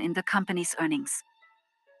doubled down in the company's earnings.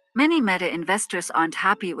 Many Meta investors aren't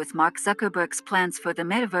happy with Mark Zuckerberg's plans for the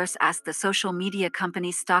Metaverse as the social media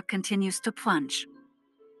company's stock continues to plunge.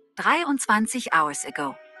 23 hours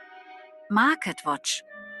ago. MarketWatch.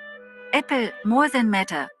 Apple, more than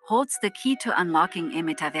Meta, holds the key to unlocking a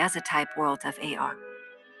Metaverse-type world of AR.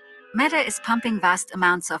 Meta is pumping vast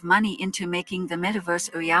amounts of money into making the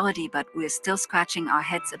Metaverse a reality, but we're still scratching our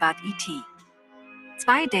heads about ET.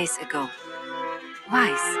 2 days ago.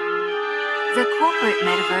 Wise. The corporate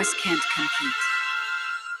Metaverse can't compete.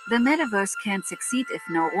 The Metaverse can't succeed if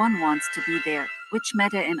no one wants to be there, which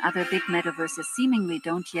Meta and other big Metaverses seemingly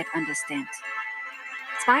don't yet understand.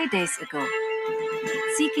 2 days ago.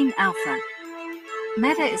 Seeking Alpha.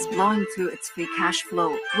 Meta is blowing through its free cash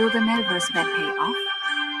flow. Will the Metaverse bet pay off?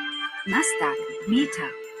 Nasdaq, Meta.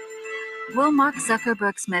 Will Mark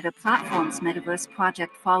Zuckerberg's Meta Platforms Metaverse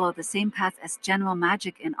project follow the same path as General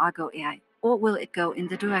Magic and Argo AI, or will it go in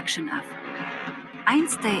the direction of 1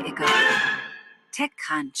 day ago.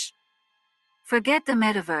 TechCrunch. Forget the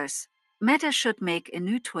metaverse. Meta should make a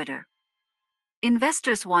new Twitter.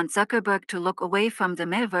 Investors want Zuckerberg to look away from the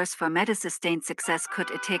metaverse for Meta's sustained success.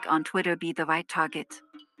 Could a take on Twitter be the right target?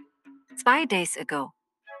 2 days ago.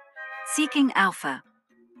 Seeking Alpha.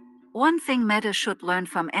 One thing Meta should learn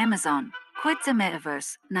from Amazon: quit the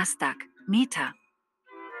metaverse, Nasdaq, Meta.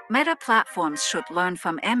 Meta platforms should learn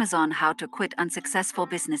from Amazon how to quit unsuccessful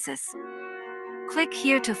businesses. Click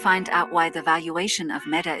here to find out why the valuation of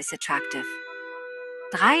Meta is attractive.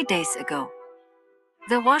 3 days ago.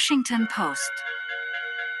 The Washington Post.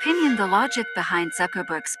 Opinion: the logic behind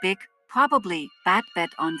Zuckerberg's big, probably bad bet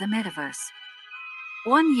on the metaverse.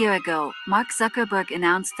 1 year ago, Mark Zuckerberg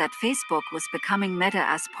announced that Facebook was becoming Meta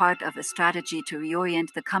as part of a strategy to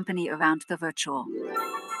reorient the company around the virtual.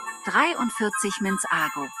 43 Mins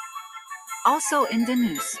Argo. Also in the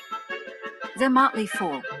news. The Motley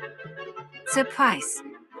Fool. Surprise!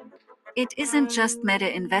 It isn't just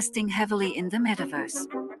Meta investing heavily in the metaverse.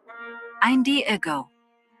 1 day ago.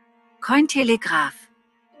 Cointelegraph.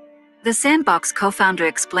 The Sandbox co-founder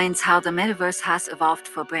explains how the metaverse has evolved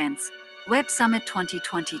for brands. Web Summit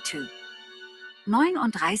 2022.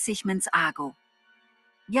 39 Mins Argo.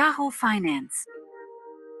 Yahoo Finance.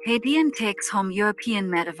 Hedian takes home European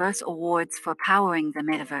Metaverse Awards for powering the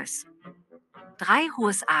metaverse. 3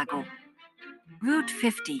 Hohes Argo. Route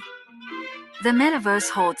 50. The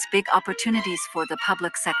metaverse holds big opportunities for the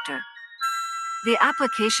public sector. The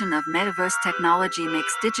application of metaverse technology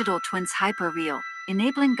makes digital twins hyper-real,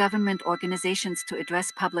 enabling government organizations to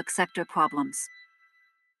address public sector problems.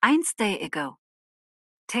 1 day ago.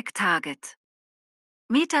 Tech Target.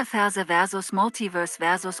 Metaverse versus Multiverse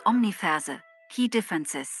versus Omniverse. Key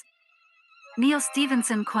differences. Neil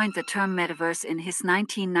Stephenson coined the term metaverse in his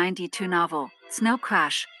 1992 novel, Snow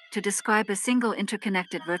Crash, to describe a single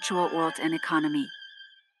interconnected virtual world and economy.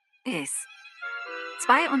 Is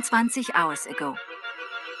 22 hours ago.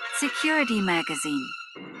 Security Magazine.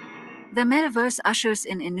 The metaverse ushers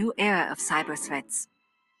in a new era of cyber threats.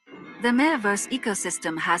 The metaverse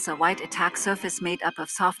ecosystem has a wide attack surface made up of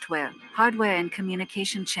software, hardware, and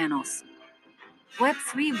communication channels.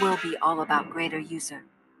 Web3 will be all about greater user.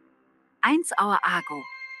 1 Hour Ago.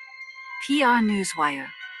 PR Newswire.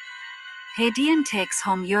 Hedian takes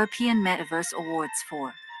home European Metaverse Awards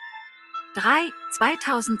for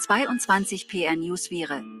 2022 PR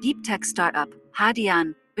Newswire. Deep tech startup,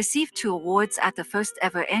 Hedian, received 2 awards at the first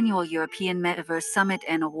ever annual European Metaverse Summit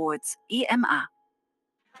and Awards, EMA.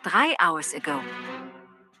 3 hours ago.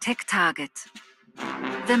 Tech Target.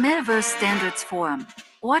 The Metaverse Standards Forum.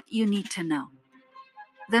 What you need to know.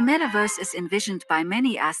 The metaverse is envisioned by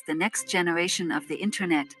many as the next generation of the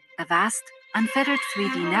internet, a vast, unfettered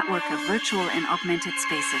 3D network of virtual and augmented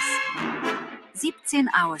spaces. 17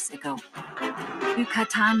 hours ago.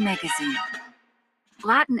 Yucatan Magazine.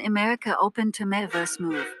 Latin America open to metaverse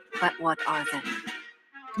move, but what are they?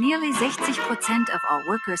 Nearly 60% of all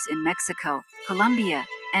workers in Mexico, Colombia,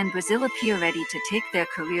 and Brazil appear ready to take their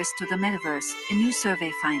careers to the metaverse, a new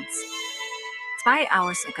survey finds. 2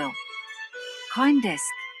 hours ago. CoinDesk.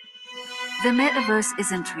 The metaverse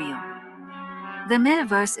isn't real. The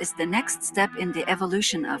metaverse is the next step in the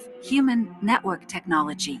evolution of human network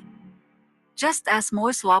technology. Just as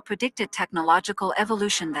Moore's law predicted technological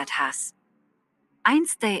evolution that has. 1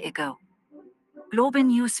 day ago. Globe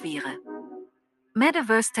Newswire.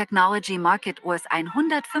 Metaverse technology market worth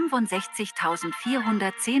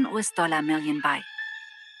 $165.410 million by.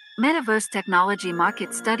 Metaverse technology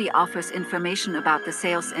market study offers information about the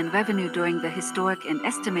sales and revenue during the historic and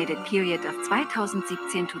estimated period of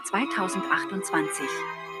 2017 to 2028.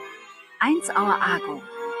 1 Hour Ago.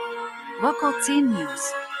 Local 10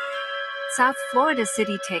 News. South Florida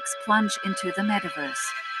City takes plunge into the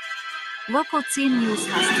metaverse. Local 10 News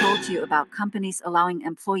has told you about companies allowing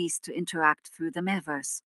employees to interact through the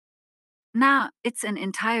metaverse. Now, it's an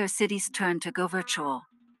entire city's turn to go virtual.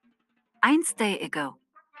 1 day ago.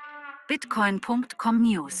 Bitcoin.com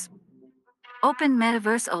News. Open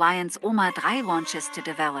Metaverse Alliance OMA 3 launches to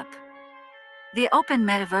develop. The Open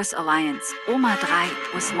Metaverse Alliance, OMA 3,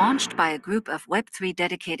 was launched by a group of Web3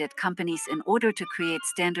 dedicated companies in order to create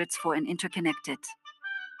standards for an interconnected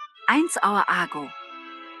 1 Hour Ago.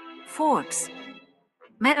 Forbes.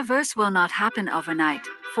 Metaverse will not happen overnight.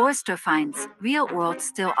 Forrester finds real world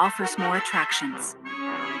still offers more attractions.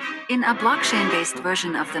 In a blockchain-based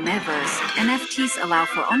version of the metaverse, NFTs allow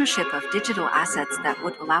for ownership of digital assets that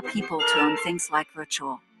would allow people to own things like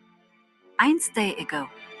virtual. 1 day ago.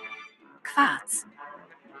 Quartz.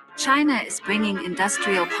 China is bringing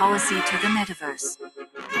industrial policy to the metaverse.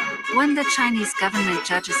 When the Chinese government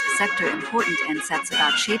judges a sector important and sets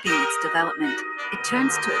about shaping its development, it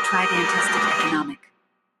turns to a tried and tested economic.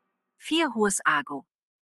 4 hohes Argo.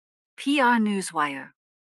 PR Newswire.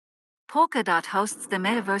 Polkadot hosts the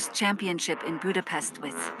Metaverse Championship in Budapest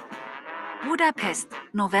with Budapest,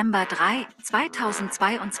 November 3,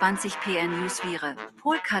 2022 PR Newswire.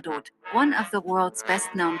 Polkadot, one of the world's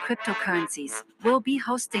best-known cryptocurrencies, will be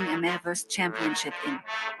hosting a Metaverse Championship in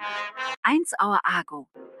 1 Hour Argo.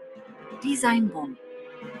 Design Boom.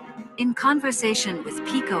 In conversation with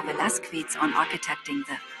Pico Velasquez on architecting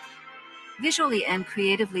the visually and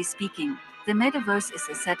creatively speaking, the metaverse is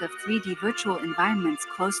a set of 3D virtual environments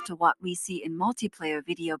close to what we see in multiplayer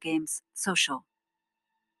video games, social.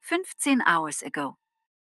 15 hours ago.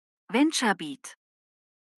 VentureBeat.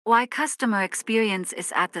 Why customer experience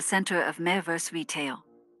is at the center of metaverse retail.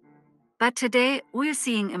 But today, we're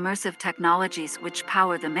seeing immersive technologies which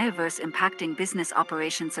power the metaverse impacting business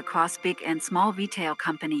operations across big and small retail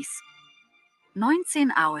companies.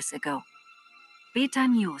 19 hours ago. Beta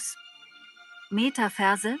News.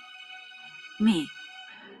 Metaverse? Me.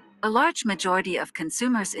 A large majority of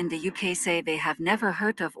consumers in the UK say they have never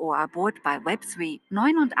heard of or are bored by Web3,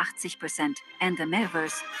 89%, and the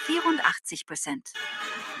Metaverse, 84%.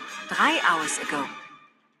 3 hours ago.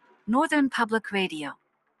 Northern Public Radio.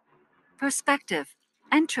 Perspective.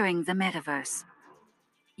 Entering the Metaverse.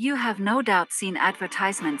 You have no doubt seen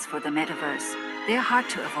advertisements for the Metaverse. They're hard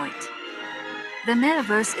to avoid. The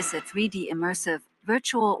Metaverse is a 3D immersive,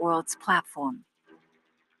 virtual worlds platform.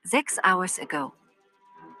 6 hours ago.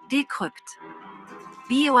 Decrypt.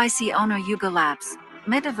 BOIC owner Yuga Labs.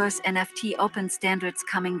 Metaverse NFT open standards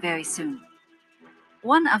coming very soon.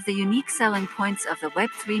 One of the unique selling points of the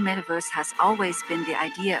Web3 Metaverse has always been the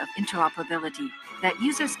idea of interoperability, that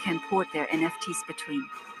users can port their NFTs between.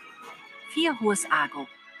 4 hohes Argo.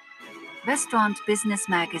 Restaurant Business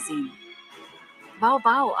Magazine.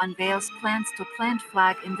 Bao unveils plans to plant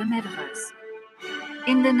flag in the Metaverse.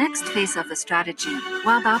 In the next phase of the strategy,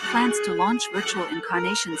 Bao plans to launch virtual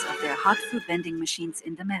incarnations of their hot food vending machines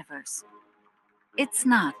in the Metaverse. It's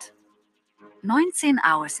not. 19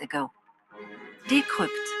 hours ago. Decrypt.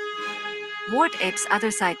 Bored Ape's other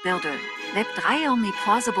site builder, Web3 only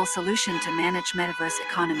plausible solution to manage Metaverse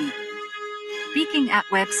economy. Speaking at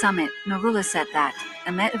Web Summit, Narula said that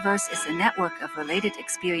a Metaverse is a network of related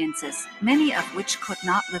experiences, many of which could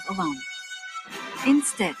not live alone.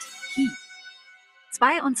 Instead, he.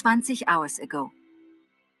 22 hours ago.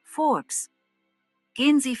 Forbes.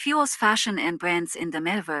 Gen Z fuels fashion and brands in the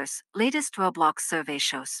Metaverse, latest Roblox survey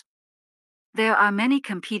shows. There are many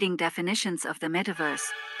competing definitions of the Metaverse,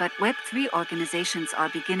 but Web3 organizations are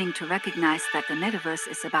beginning to recognize that the Metaverse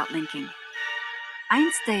is about linking.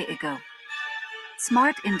 1 day ago.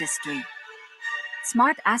 Smart Industry.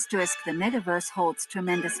 Smart asterisk the Metaverse holds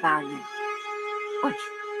tremendous value. Oy.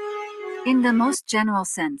 In the most general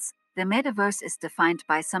sense, the Metaverse is defined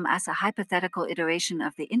by some as a hypothetical iteration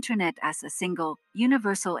of the Internet as a single,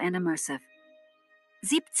 universal and immersive.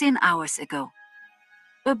 17 hours ago.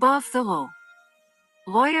 Above the law.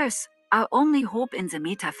 Lawyers, our only hope in the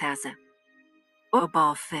Metaverse.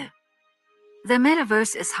 Above the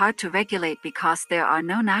Metaverse is hard to regulate because there are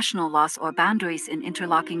no national laws or boundaries in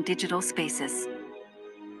interlocking digital spaces.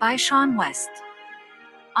 By Sean West.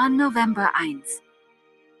 On November 1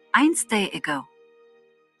 day ago.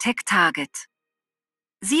 Tech Target.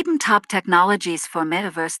 7 top technologies for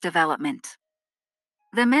Metaverse development.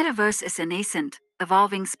 The Metaverse is a nascent,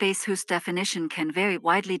 evolving space whose definition can vary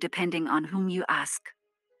widely depending on whom you ask.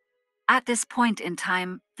 At this point in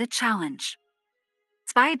time, the challenge.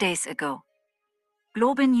 2 days ago.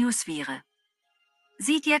 Global Newswire.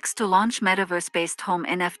 ZDX to launch Metaverse-based home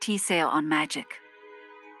NFT sale on Magic.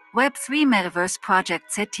 Web3 Metaverse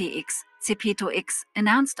project ZTX, Cipito-X,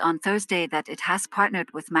 announced on Thursday that it has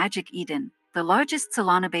partnered with Magic Eden, the largest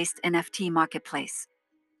Solana-based NFT marketplace.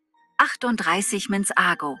 38 Mins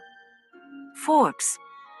Argo. Forbes.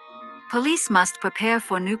 Police must prepare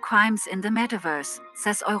for new crimes in the Metaverse,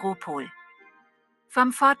 says Europol.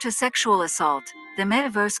 From fraud to sexual assault, the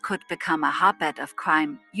Metaverse could become a hotbed of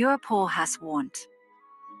crime, Europol has warned.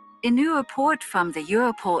 A new report from the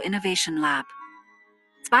Europol Innovation Lab.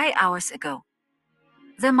 2 hours ago.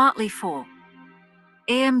 The Motley Fool.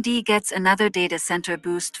 AMD gets another data center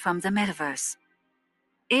boost from the Metaverse.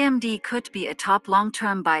 AMD could be a top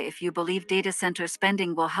long-term buy if you believe data center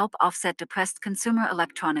spending will help offset depressed consumer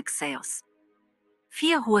electronics sales.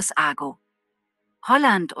 4 hohes Argo.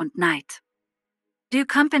 Holland und Neid. Do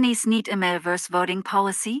companies need a Metaverse voting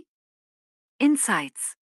policy?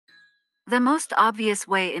 Insights. The most obvious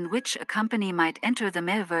way in which a company might enter the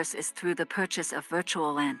Metaverse is through the purchase of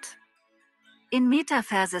virtual land. In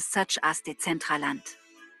Metaverses such as Decentraland.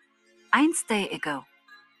 1 day ago.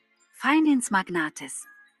 Finance Magnatis.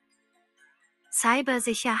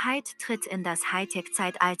 Cybersicherheit tritt in das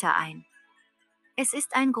Hightech-Zeitalter ein. Es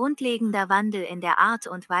ist ein grundlegender Wandel in der Art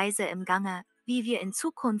und Weise im Gange, wie wir in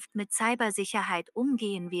Zukunft mit Cybersicherheit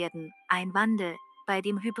umgehen werden, ein Wandel, bei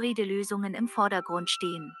dem hybride Lösungen im Vordergrund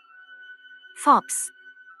stehen. Forbes.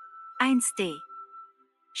 1D.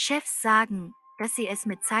 Chefs sagen, dass sie es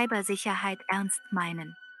mit Cybersicherheit ernst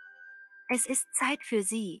meinen. Es ist Zeit für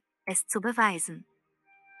sie, es zu beweisen.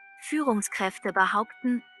 Führungskräfte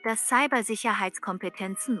behaupten, dass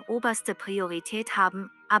Cybersicherheitskompetenzen oberste Priorität haben,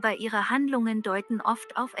 aber ihre Handlungen deuten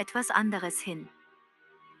oft auf etwas anderes hin.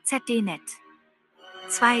 ZDNet.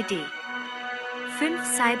 2D. 5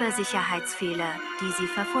 Cybersicherheitsfehler, die Sie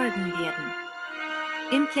verfolgen werden.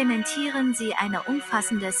 Implementieren Sie eine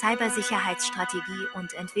umfassende Cybersicherheitsstrategie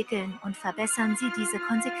und entwickeln und verbessern Sie diese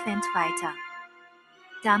konsequent weiter.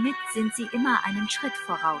 Damit sind Sie immer einen Schritt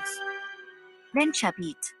voraus.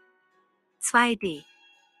 VentureBeat. 2D.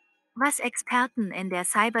 Was Experten in der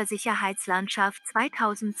Cybersicherheitslandschaft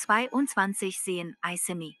 2022 sehen,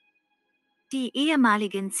 ISEMI. Die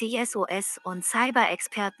ehemaligen CSOS- und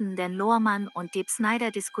Cyber-Experten Dan Lohrmann und Deb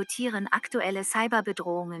Snyder diskutieren aktuelle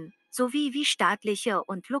Cyberbedrohungen, sowie wie staatliche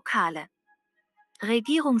und lokale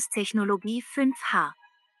Regierungstechnologie 5H.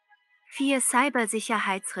 4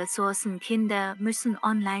 Cybersicherheitsressourcen. Kinder müssen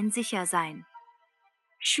online sicher sein.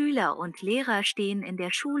 Schüler und Lehrer stehen in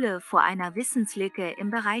der Schule vor einer Wissenslücke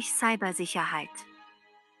im Bereich Cybersicherheit.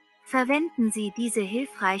 Verwenden Sie diese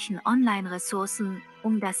hilfreichen Online-Ressourcen,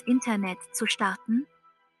 um das Internet zu starten?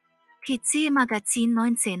 PC Magazin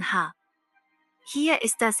 19H. Hier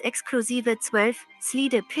ist das exklusive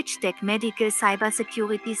 12-Slide Pitch Deck Medical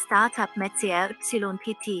Cybersecurity Startup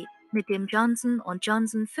MetCRYPT, mit dem Johnson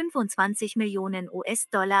Johnson 25 Millionen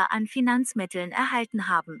US-Dollar an Finanzmitteln erhalten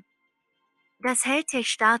haben. Das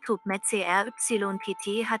Healthtech-Startup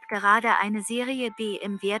MetCRYPT hat gerade eine Serie B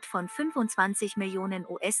im Wert von 25 Millionen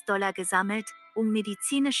US-Dollar gesammelt, um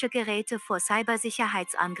medizinische Geräte vor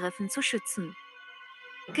Cybersicherheitsangriffen zu schützen.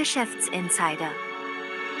 Geschäftsinsider.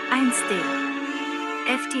 1D.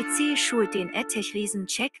 FTC schult den EdTech-Riesen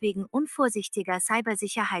Check wegen unvorsichtiger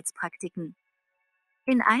Cybersicherheitspraktiken.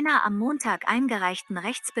 In einer am Montag eingereichten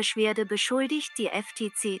Rechtsbeschwerde beschuldigt die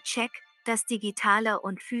FTC Check, das digitale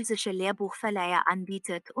und physische Lehrbuchverleiher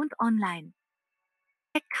anbietet und online.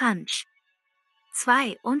 TechCrunch.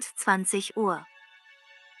 22 Uhr.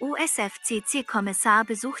 US-FCC-Kommissar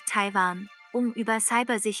besucht Taiwan, um über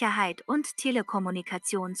Cybersicherheit und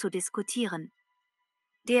Telekommunikation zu diskutieren.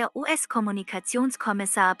 Der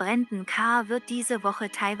US-Kommunikationskommissar Brendan Carr wird diese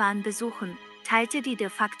Woche Taiwan besuchen, teilte die de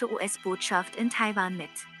facto US-Botschaft in Taiwan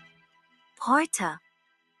mit. Reuters.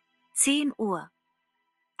 10 Uhr.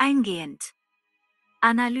 Eingehend.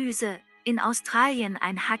 Analyse. In Australien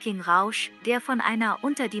ein Hacking-Rausch, der von einer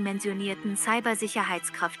unterdimensionierten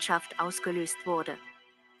Cybersicherheitskraftschaft ausgelöst wurde.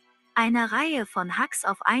 Eine Reihe von Hacks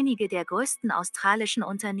auf einige der größten australischen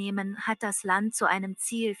Unternehmen hat das Land zu einem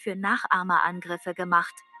Ziel für Nachahmerangriffe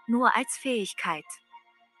gemacht, nur als Fähigkeit.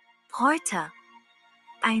 Reuters.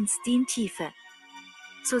 1 dient Tiefe.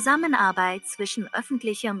 Zusammenarbeit zwischen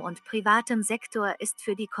öffentlichem und privatem Sektor ist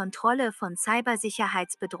für die Kontrolle von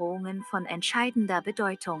Cybersicherheitsbedrohungen von entscheidender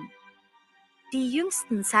Bedeutung. Die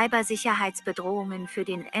jüngsten Cybersicherheitsbedrohungen für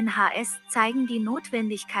den NHS zeigen die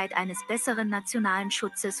Notwendigkeit eines besseren nationalen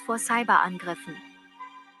Schutzes vor Cyberangriffen.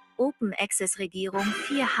 Open Access Regierung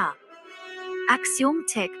 4H. Axiom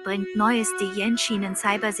Tech bringt neues DIN-Schienen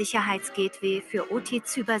Cybersicherheitsgateway für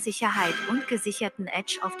OT-Cybersicherheit und gesicherten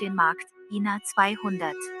Edge auf den Markt, INA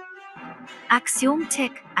 200. Axiom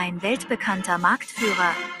Tech, ein weltbekannter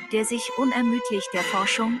Marktführer, der sich unermüdlich der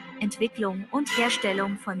Forschung, Entwicklung und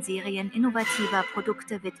Herstellung von Serien innovativer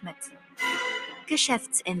Produkte widmet.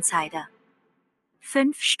 Geschäftsinsider.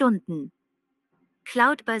 5 Stunden.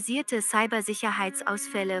 Cloud-basierte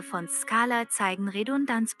Cybersicherheitsausfälle von Scala zeigen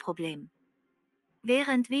Redundanzproblem.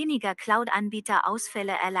 Während weniger Cloud-Anbieter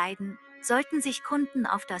Ausfälle erleiden, sollten sich Kunden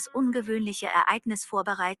auf das ungewöhnliche Ereignis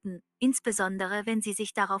vorbereiten, insbesondere wenn sie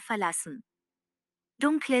sich darauf verlassen.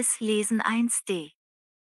 Dunkles Lesen 1D.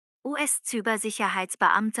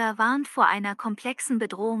 US-Cybersicherheitsbeamter warnt vor einer komplexen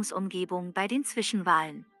Bedrohungsumgebung bei den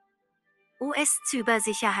Zwischenwahlen.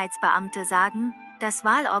 US-Cybersicherheitsbeamte sagen, dass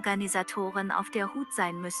Wahlorganisatoren auf der Hut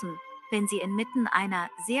sein müssen, wenn sie inmitten einer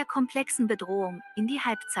sehr komplexen Bedrohung in die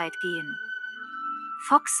Halbzeit gehen.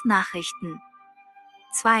 Fox Nachrichten.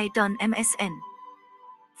 2 Don MSN.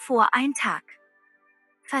 Vor ein Tag.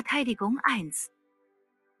 Verteidigung 1.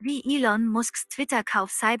 Wie Elon Musks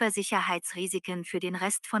Twitter-Kauf Cybersicherheitsrisiken für den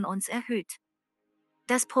Rest von uns erhöht.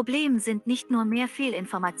 Das Problem sind nicht nur mehr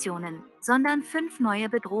Fehlinformationen, sondern 5 neue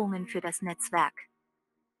Bedrohungen für das Netzwerk.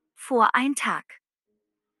 Vor ein Tag.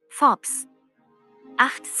 Forbes.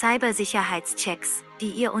 8 Cybersicherheitschecks, die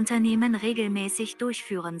Ihr Unternehmen regelmäßig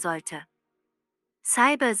durchführen sollte.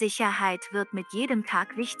 Cybersicherheit wird mit jedem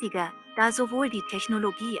Tag wichtiger, da sowohl die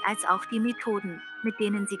Technologie als auch die Methoden, mit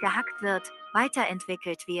denen sie gehackt wird,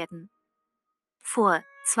 weiterentwickelt werden. Vor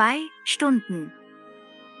 2 Stunden.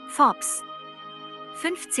 Forbes.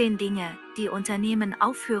 15 Dinge, die Unternehmen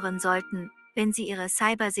aufhören sollten, wenn sie ihre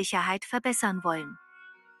Cybersicherheit verbessern wollen.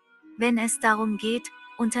 Wenn es darum geht,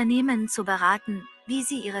 Unternehmen zu beraten, wie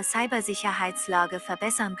sie ihre Cybersicherheitslage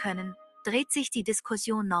verbessern können, dreht sich die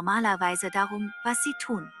Diskussion normalerweise darum, was sie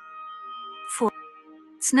tun.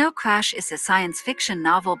 Snow Crash is a science fiction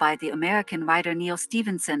novel by the American writer Neal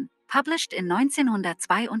Stephenson, published in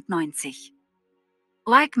 1992.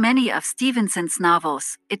 Like many of Stevenson's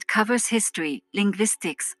novels, it covers history,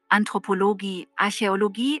 linguistics, anthropology,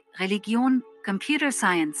 archaeology, religion, computer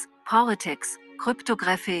science, politics,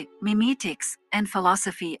 cryptography, memetics, and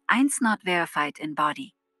philosophy, eins not verified in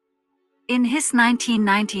body. In his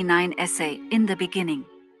 1999 essay, In the Beginning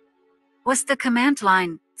Was the Command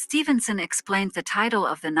Line, Stevenson explained the title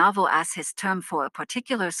of the novel as his term for a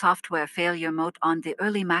particular software failure mode on the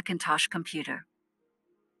early Macintosh computer.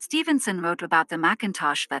 Stevenson wrote about the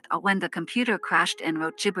Macintosh that when the computer crashed and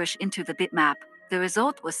wrote gibberish into the bitmap, the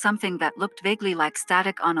result was something that looked vaguely like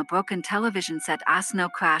static on a broken television set as no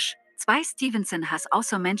crash. 2. Stevenson has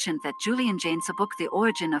also mentioned that Julian Jaynes' book The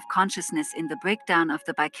Origin of Consciousness in the Breakdown of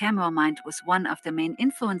the Bicameral Mind was one of the main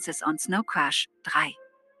influences on Snow Crash. 3.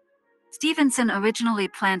 Stevenson originally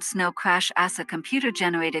planned Snow Crash as a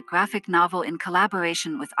computer-generated graphic novel in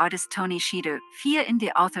collaboration with artist Tony Sheeter. 4. In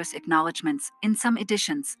the author's acknowledgments, in some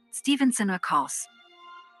editions, Stevenson recalls,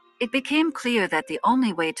 "It became clear that the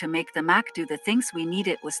only way to make the Mac do the things we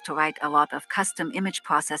needed was to write a lot of custom image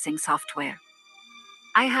processing software.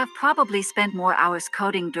 I have probably spent more hours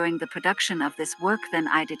coding during the production of this work than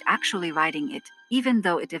I did actually writing it, even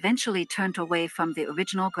though it eventually turned away from the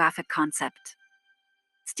original graphic concept."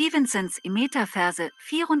 Stevenson's Metaverse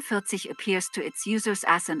 44 appears to its users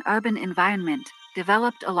as an urban environment,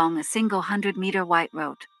 developed along a single 100-meter wide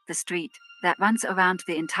road, the street, that runs around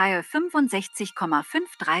the entire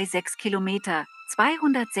 65,536 Kilometer,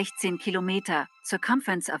 216 Kilometer,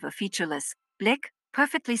 circumference of a featureless, black,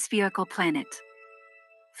 perfectly spherical planet.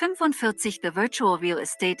 45. The virtual real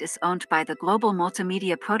estate is owned by the Global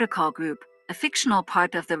Multimedia Protocol Group, a fictional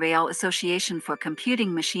part of the Real Association for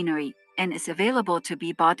Computing Machinery, and is available to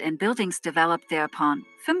be bought and buildings developed thereupon.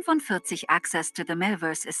 45. Access to the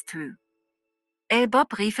Metaverse is through Bob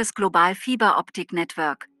Riefes Global Fiber Optic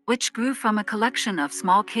Network, which grew from a collection of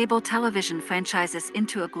small cable television franchises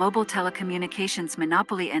into a global telecommunications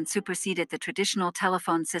monopoly and superseded the traditional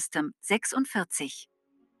telephone system. 46.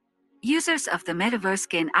 Users of the Metaverse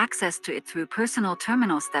gain access to it through personal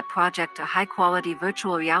terminals that project a high-quality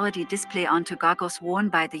virtual reality display onto goggles worn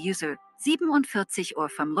by the user. 47. Or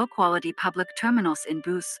from low-quality public terminals in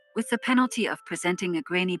booths, with the penalty of presenting a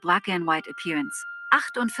grainy black and white appearance.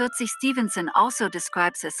 48. Stevenson also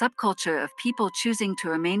describes a subculture of people choosing to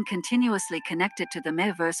remain continuously connected to the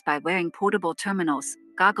Metaverse by wearing portable terminals,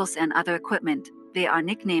 goggles and other equipment. They are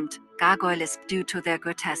nicknamed gargoyles due to their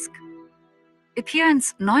grotesque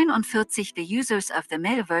appearance. 49. The users of the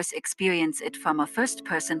Metaverse experience it from a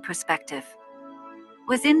first-person perspective.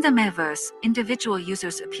 Within the Metaverse, individual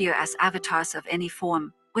users appear as avatars of any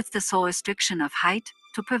form, with the sole restriction of height,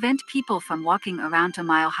 to prevent people from walking around a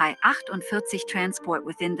mile high. 48. Transport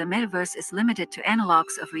within the Metaverse is limited to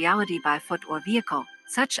analogs of reality by foot or vehicle,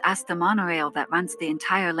 such as the monorail that runs the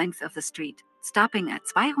entire length of the street, stopping at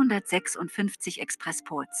 256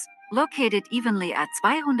 expressports, located evenly at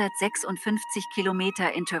 256 kilometer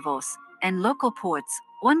intervals, and local ports,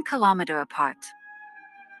 1 kilometer apart.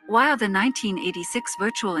 While the 1986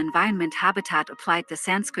 virtual environment habitat applied the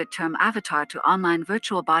Sanskrit term avatar to online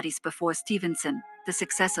virtual bodies before Stevenson, the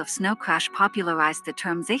success of Snow Crash popularized the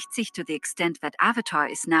term 60 to the extent that avatar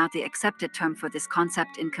is now the accepted term for this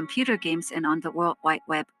concept in computer games and on the World Wide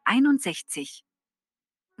Web. 61.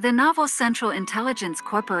 The novel Central Intelligence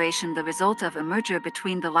Corporation, the result of a merger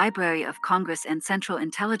between the Library of Congress and Central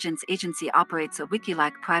Intelligence Agency, operates a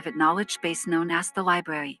wiki-like private knowledge base known as the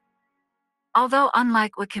library. Although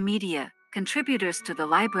unlike Wikimedia, contributors to the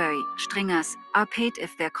library, stringers, are paid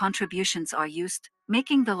if their contributions are used,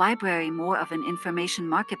 making the library more of an information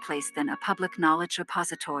marketplace than a public knowledge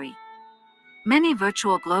repository. Many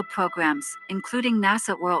virtual globe programs, including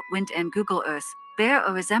NASA World Wind and Google Earth, bear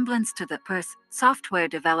a resemblance to the Earth software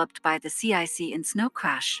developed by the CIC in Snow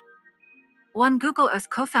Crash. One Google Earth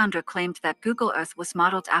co-founder claimed that Google Earth was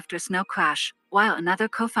modeled after Snow Crash, while another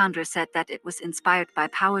co-founder said that it was inspired by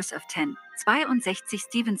Powers of 10. 62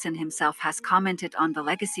 Stevenson himself has commented on the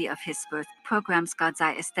legacy of his birth program's God's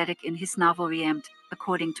Eye aesthetic in his novel Reamed,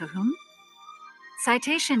 according to whom?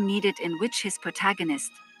 Citation needed in which his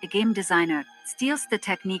protagonist, a game designer, steals the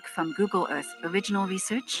technique from Google Earth original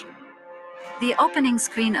research? The opening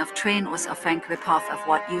screen of Train was a frank ripoff of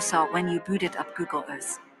what you saw when you booted up Google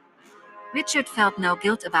Earth. Richard felt no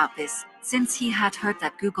guilt about this, since he had heard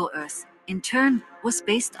that Google Earth, in turn, was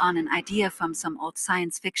based on an idea from some old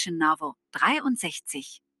science fiction novel, 63.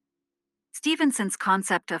 Stevenson's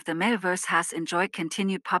concept of the metaverse has enjoyed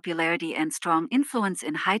continued popularity and strong influence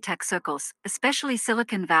in high-tech circles, especially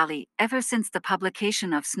Silicon Valley, ever since the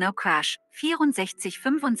publication of Snow Crash,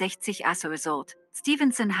 6465. As a result,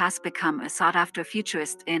 Stevenson has become a sought-after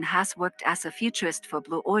futurist and has worked as a futurist for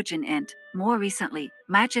Blue Origin and, more recently,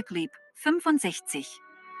 Magic Leap, 65.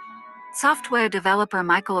 Software developer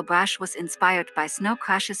Michael Obrash was inspired by Snow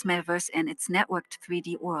Crash's metaverse and its networked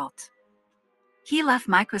 3D world. He left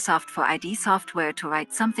Microsoft for ID Software to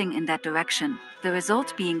write something in that direction, the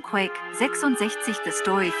result being Quake 66. The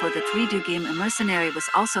story for the 3D game A Mercenary was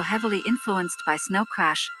also heavily influenced by Snow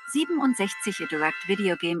Crash 67. A direct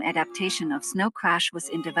video game adaptation of Snow Crash was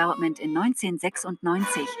in development in 1996,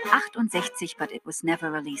 68, but it was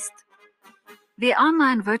never released. The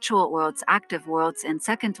online virtual worlds Active Worlds and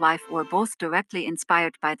Second Life were both directly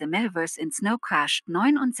inspired by the metaverse in Snow Crash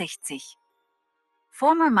 69.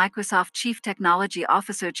 Former Microsoft Chief Technology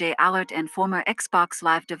Officer Jay Allard and former Xbox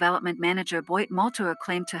Live development manager Boyd Malterer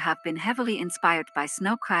claimed to have been heavily inspired by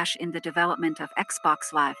Snow Crash in the development of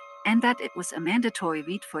Xbox Live, and that it was a mandatory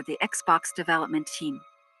read for the Xbox development team.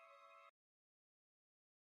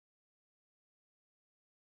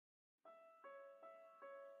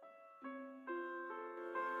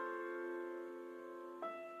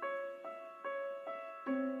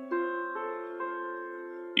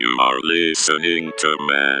 You are listening to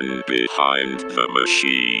Man Behind the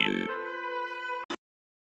Machine.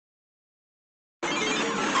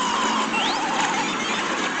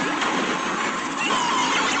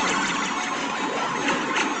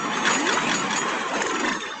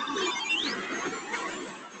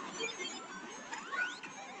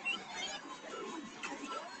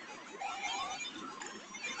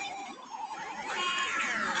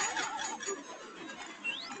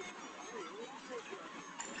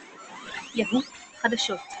 יהוא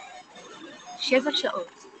חדשות 7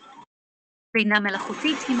 שעות. בינה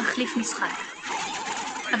מלאכותית היא מחליף משחק.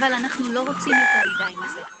 אבל אנחנו לא רוצים יותר מדי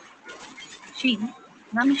מזה. שין,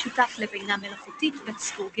 מה משותף לבינה מלאכותית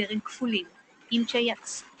וצפורגרים כפולים, עם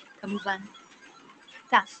צ'ייץ, כמובן.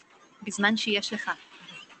 תף, בזמן שיש לך.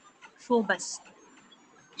 פורבס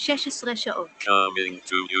 16 שעות.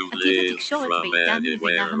 עתיד התקשורת בעידן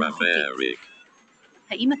הבינה המלאכותית.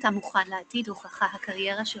 האם אתה מוכן לעתיד הוכחה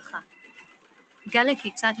הקריירה שלך? גלה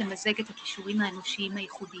כיצד למזג את הכישורים האנושיים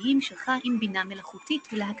הייחודיים שלך עם בינה מלאכותית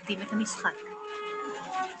ולהקדים את המשחק.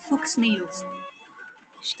 פוקס ניוז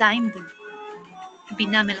 2.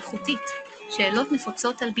 בינה מלאכותית, שאלות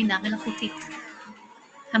נפוצות על בינה מלאכותית.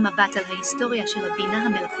 המבט על ההיסטוריה של הבינה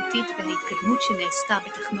המלאכותית וההתקדמות שנעשתה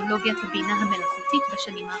בטכנולוגיית הבינה המלאכותית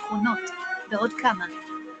בשנים האחרונות, ועוד כמה.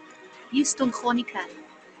 יוסטון כרוניקל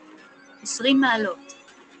 20 מעלות.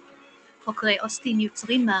 חוקרי אוסטין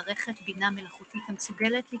יוצרים מערכת בינה מלאכותית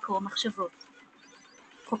המסוגלת לקרוא מחשבות.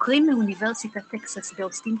 חוקרים מאוניברסיטת טקסס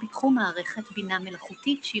באוסטין פיתחו מערכת בינה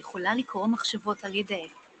מלאכותית שיכולה לקרוא מחשבות על ידי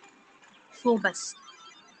פורבס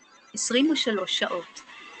 23 שעות.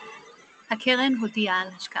 הקרן הודיעה על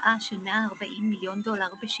השקעה של $140 מיליון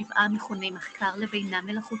ב7 מכוני מחקר לבינה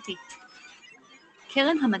מלאכותית.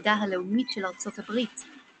 קרן המדע הלאומית של ארצות הברית,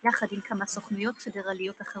 יחד עם כמה סוכנויות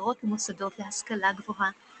פדרליות אחרות ומוסדות להשכלה גבוהה,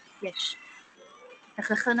 יש.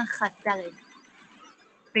 תכלכן 1 ד'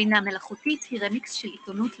 בינה מלאכותית היא רמיקס של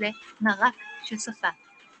עיתונות למרק של שפה.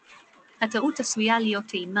 הטעות עשויה להיות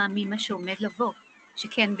טעימה ממה שעומד לבוא,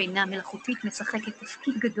 שכן בינה מלאכותית משחקת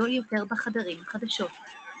תפקיד גדול יותר בחדרים חדשות.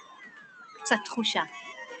 קצת תחושה.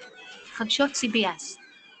 חדשות CBS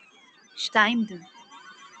 2.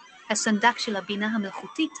 הסנדק של הבינה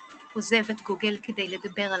המלאכותית עוזב את גוגל כדי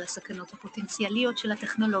לדבר על הסכנות הפוטנציאליות של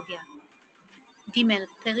הטכנולוגיה. ג'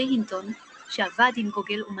 פרי הינטון, שעבד עם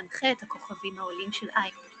גוגל ומנחה את הכוכבים העולים של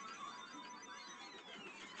איי.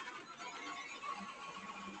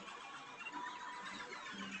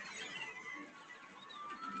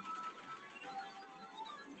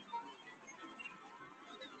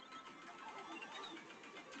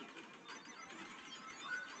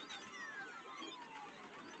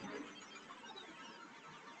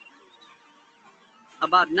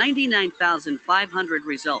 About 99,500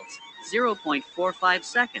 results, 0.45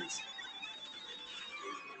 seconds.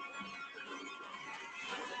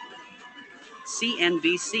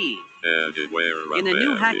 CNBC. In a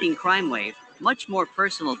new hacking crime wave, much more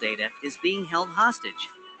personal data is being held hostage.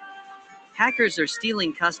 Hackers are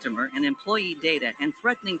stealing customer and employee data and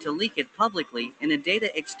threatening to leak it publicly in a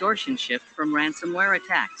data extortion shift from ransomware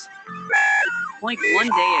attacks. Point 1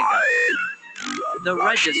 day ago. The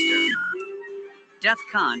Register. DEF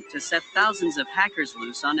CON to set thousands of hackers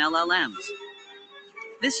loose on LLMs.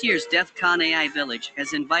 This year's DEF CON AI Village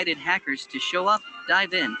has invited hackers to show up,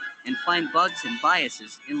 dive in, and find bugs and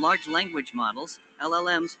biases in large language models,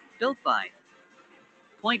 LLMs, built by.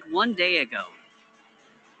 Point 1 day ago.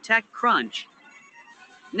 TechCrunch.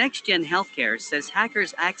 NextGen Healthcare says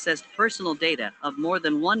hackers accessed personal data of more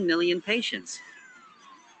than 1 million patients.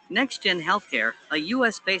 NextGen Healthcare, a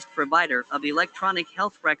US-based provider of electronic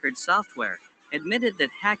health record software, admitted that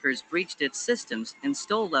hackers breached its systems and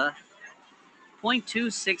stole the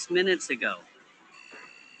 0.26 minutes ago.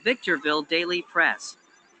 Victorville Daily Press.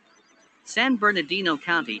 San Bernardino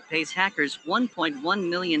County pays hackers $1.1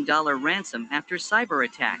 million ransom after cyber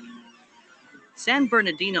attack. San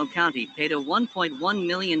Bernardino County paid a $1.1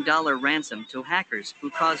 million ransom to hackers who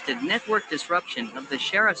caused a network disruption of the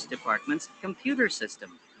Sheriff's Department's computer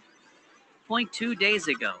system. 0.2 days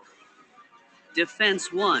ago.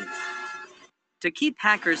 Defense 1. To keep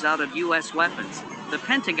hackers out of US weapons, the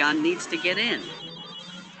Pentagon needs to get in.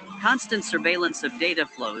 Constant surveillance of data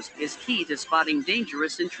flows is key to spotting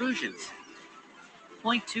dangerous intrusions.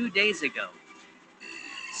 0.2 days ago.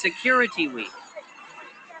 Security Week.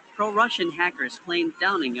 Pro-Russian hackers claimed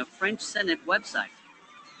downing a French Senate website.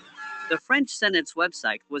 The French Senate's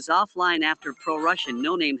website was offline after pro-Russian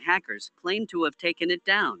no-name hackers claimed to have taken it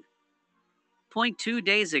down. 0.2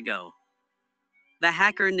 days ago. The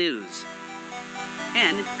Hacker News.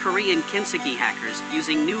 And Korean Kimseki hackers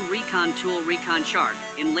using new recon tool Recon Shark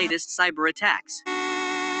in latest cyber attacks.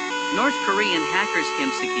 North Korean hackers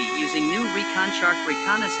Kimseki using new Recon Shark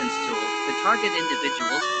reconnaissance tool to target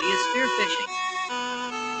individuals via spear phishing.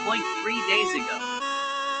 0.3 days ago.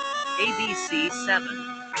 ABC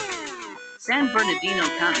 7. San Bernardino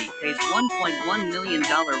County pays $1.1 million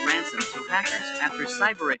ransom to hackers after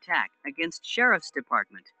cyber attack against Sheriff's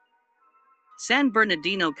Department. San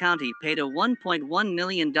Bernardino County paid a $1.1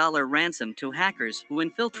 million ransom to hackers who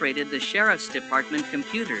infiltrated the Sheriff's Department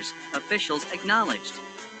computers, officials acknowledged.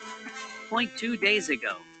 0.2 days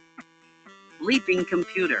ago. Leaping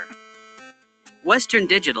Computer. Western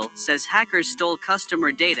Digital says hackers stole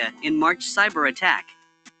customer data in March cyber attack.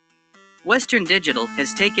 Western Digital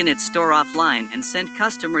has taken its store offline and sent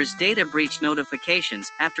customers data breach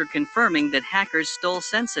notifications after confirming that hackers stole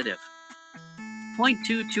sensitive.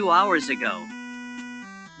 0.22 hours ago.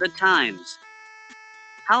 The Times.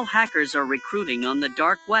 How hackers are recruiting on the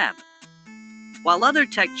dark web. While other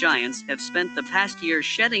tech giants have spent the past year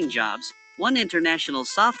shedding jobs, one international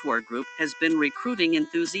software group has been recruiting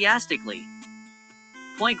enthusiastically.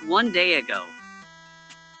 0.1 day ago.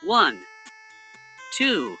 1,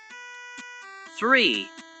 2, 3,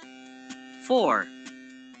 4,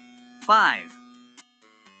 5,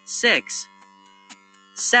 6,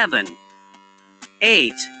 7,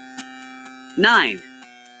 8, 9,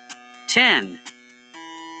 10.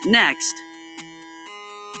 Next.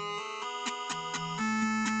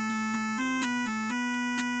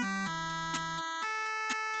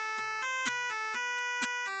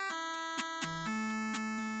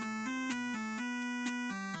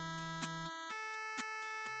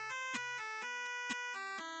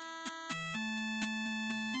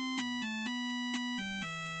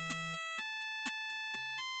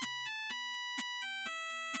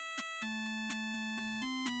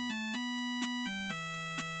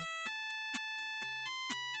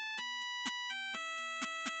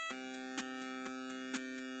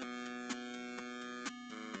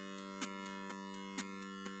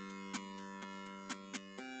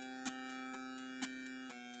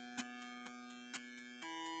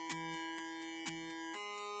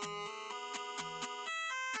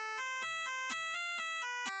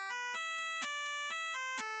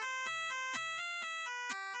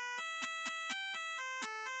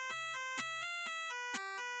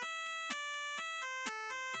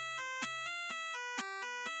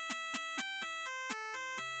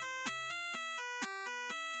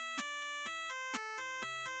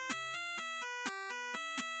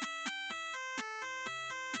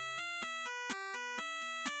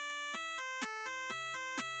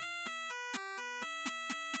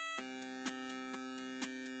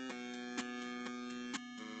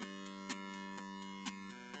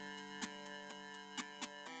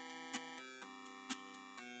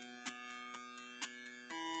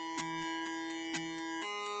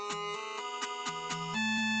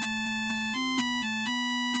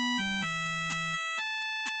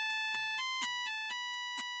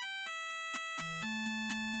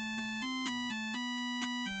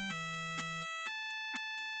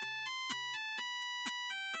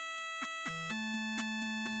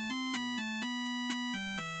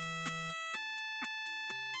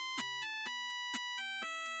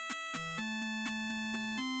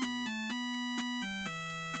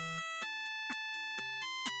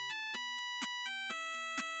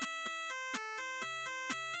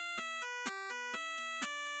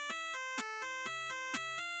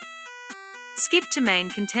 Skip to main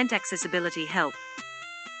content accessibility help.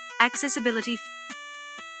 Accessibility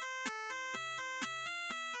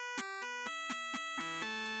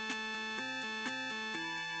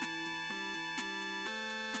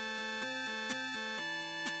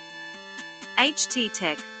HT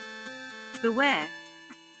Tech. Beware.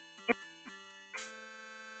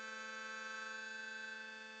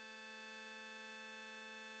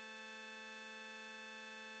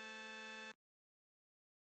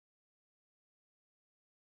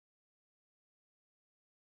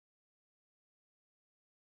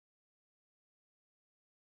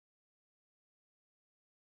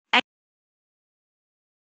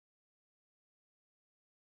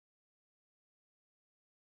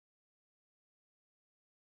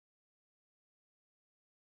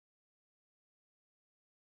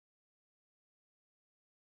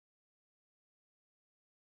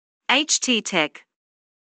 HT Tech.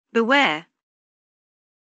 Beware.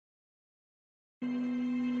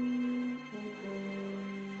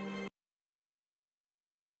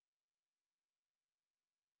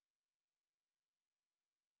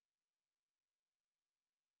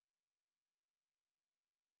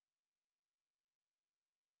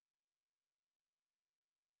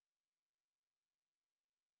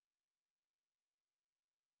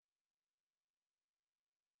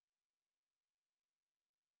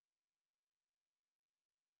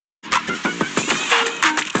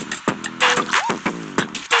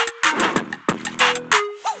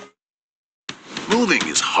 Moving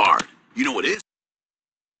is hard. You know what is?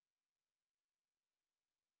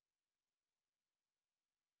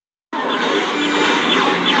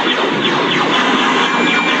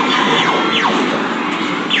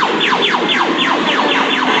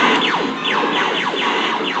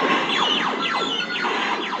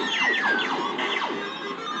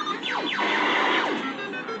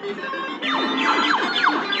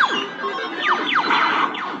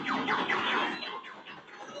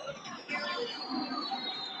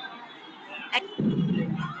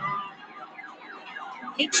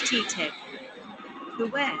 HT Tech.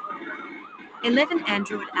 Beware. 11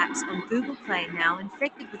 Android apps on Google Play now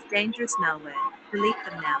infected with dangerous malware. Delete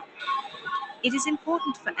them now. It is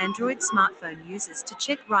important for Android smartphone users to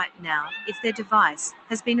check right now if their device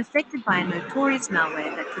has been affected by a notorious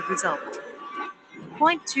malware that could result.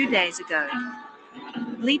 Point 2 days ago.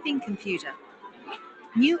 Bleeping computer.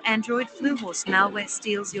 New Android Fluhorse malware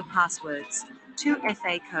steals your passwords. 2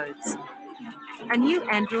 FA codes. A new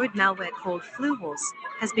Android malware called Fluhorse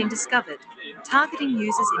has been discovered, targeting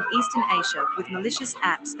users in Eastern Asia with malicious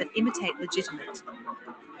apps that imitate legitimate.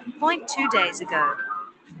 Point 2 days ago.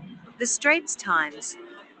 The Straits Times.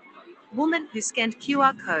 Woman who scanned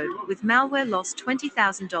QR code with malware lost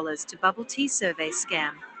 $20,000 to bubble tea survey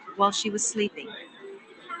scam while she was sleeping.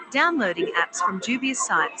 Downloading apps from dubious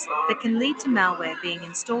sites that can lead to malware being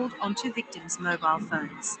installed onto victims' mobile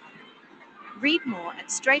phones. Read more at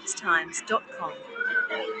straitstimes.com.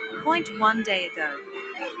 Point 1 day ago.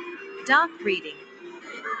 Dark reading.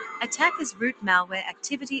 Attackers route malware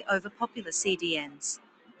activity over popular CDNs.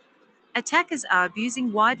 Attackers are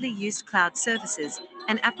abusing widely used cloud services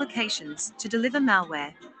and applications to deliver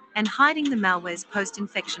malware and hiding the malware's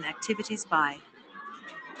post-infection activities by.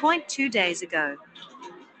 Point 2 days ago.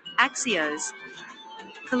 Axios.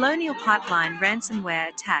 Colonial Pipeline ransomware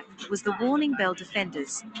attack was the warning bell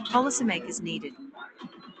defenders, policymakers needed.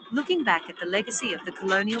 Looking back at the legacy of the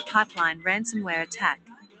Colonial Pipeline ransomware attack,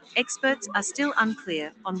 experts are still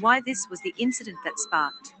unclear on why this was the incident that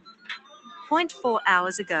sparked. Point 4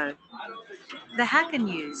 hours ago. The Hacker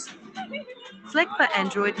News. Fleckba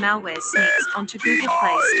Android malware sneaks onto Google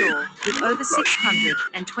Play Store with over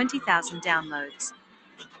 620,000 downloads.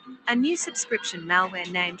 A new subscription malware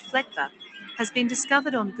named Fleckba has been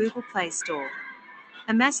discovered on Google Play Store,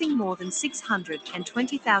 amassing more than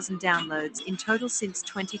 620,000 downloads in total since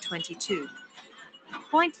 2022.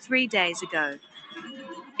 Point 3 days ago.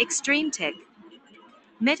 Extreme Tech.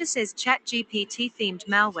 Meta says ChatGPT-themed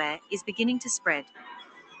malware is beginning to spread.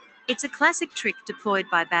 It's a classic trick deployed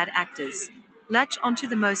by bad actors. Latch onto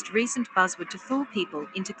the most recent buzzword to fool people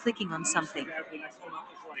into clicking on something.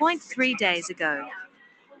 Point 3 days ago.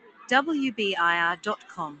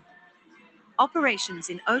 WBIR.com. Operations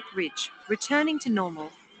in Oak Ridge returning to normal.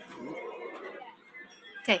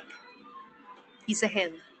 טק. היזהר.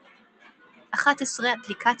 11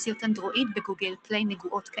 אפליקציות אנדרואיד בגוגל פליי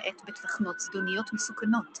נגועות כעת בתוכנות זדוניות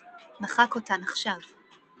מסוכנות. מחק אותן עכשיו.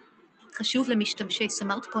 חשוב למשתמשי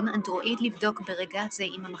סמארטפון אנדרואיד לבדוק ברגע זה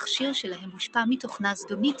אם המכשיר שלהם מושפע מתוכנה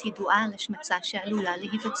זדונית ידועה על השמצה שעלולה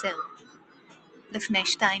להיווצר. לפני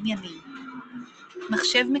 2 ימים.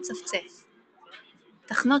 מחשב מצפצף.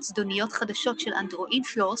 תכנות זדוניות חדשות של אנדרואיד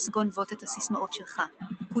פלורס גונבות את הסיסמאות שלך.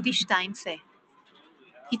 הודי 2 פה.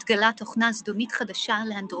 התגלה תוכנה זדונית חדשה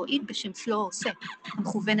לאנדרואיד בשם פלורס,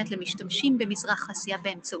 המכוונת למשתמשים במזרח אסיה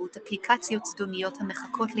באמצעות אפליקציות זדוניות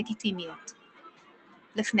המחקות לגיטימיות.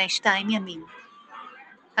 לפני 2 ימים.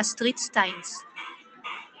 הסטריט טיימס.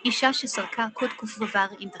 אישה שסרקה קוד קופובר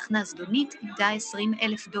עם תכנה זדונית איבדה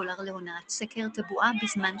 $20,000 להונאת סקר טבועה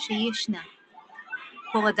בזמן שהיא ישנה.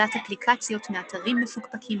 הורדת אפליקציות מאתרים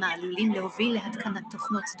מפוקפקים העלולים להוביל להתקנת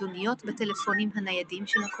תוכנות זדוניות בטלפונים הניידים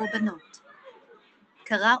של הקורבנות.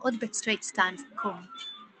 קרה עוד ב-straightstimes.com.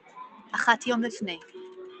 1 יום לפני.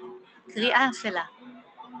 קריאה אפלה.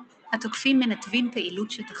 התוקפים מנתבים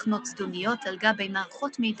פעילות של תכנות זדוניות על גבי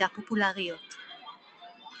מערכות מידע פופולריות.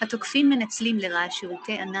 התוקפים מנצלים לרעה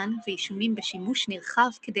שירותי ענן ואישומים בשימוש נרחב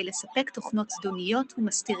כדי לספק תוכנות זדוניות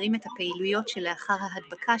ומסתירים את הפעילויות שלאחר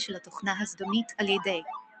ההדבקה של התוכנה הזדונית על ידי.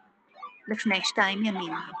 לפני 2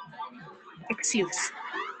 ימים. אקסיוס.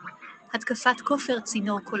 התקפת כופר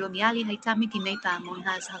צינור קולוניאלי הייתה מדיני פעמון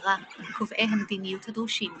האזהרה, קובעי המדיניות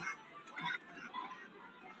הדרושים.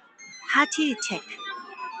 HT-Tech.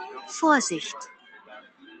 Vorsicht!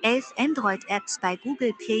 11 Android-Apps bei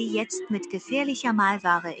Google Play jetzt mit gefährlicher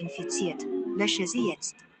Malware infiziert. Lösche sie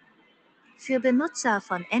jetzt. Für Benutzer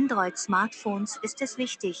von Android-Smartphones ist es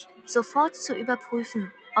wichtig, sofort zu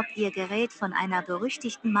überprüfen, ob ihr Gerät von einer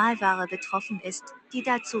berüchtigten Malware betroffen ist, die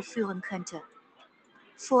dazu führen könnte.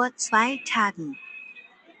 Vor 2 Tagen.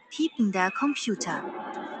 Piepender Computer.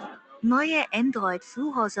 Neue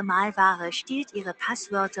Android-Flughose-Malware stiehlt ihre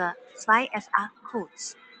Passwörter,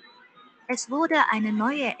 2FA-Codes. Es wurde eine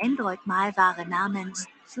neue Android-Malware namens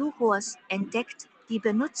Flughose entdeckt, die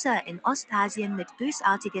Benutzer in Ostasien mit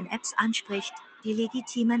bösartigen Apps anspricht, die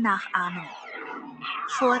legitime nachahmen.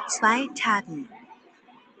 Vor 2 Tagen.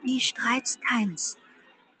 Die Streits Times.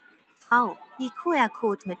 Frau, die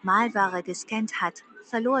QR-Code mit Malware gescannt hat,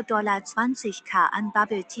 verlor $20K an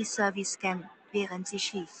Bubble Tea Service Scam, während sie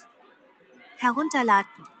schlief.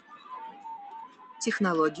 Herunterladen.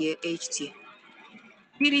 Технология HT.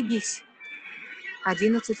 Берегись!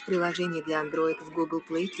 11 приложений для Android в Google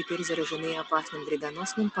Play теперь заражены опасным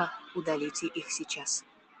вредоносным ПА, удалите их сейчас.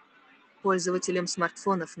 Пользователям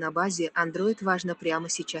смартфонов на базе Android важно прямо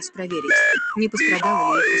сейчас проверить, не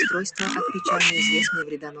пострадало ли их устройство от печально известной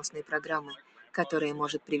вредоносной программы, которая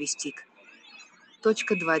может привести к.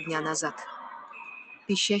 2 дня назад.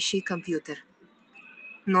 Пищащий компьютер.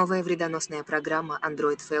 Новая вредоносная программа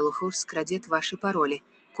Android Flughose крадет ваши пароли,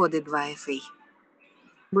 коды 2FA.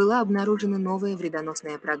 Была обнаружена новая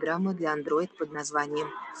вредоносная программа для Android под названием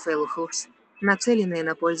Flughose, нацеленная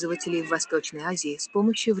на пользователей в Восточной Азии с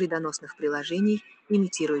помощью вредоносных приложений,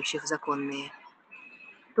 имитирующих законные.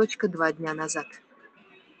 2 дня назад.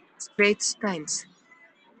 Straits Times.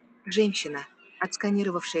 Женщина,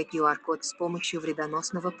 отсканировавшая QR-код с помощью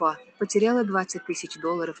вредоносного ПА, потеряла $20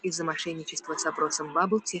 000 из-за мошенничества с опросом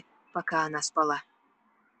Bubble Tea, пока она спала.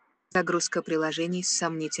 Загрузка приложений с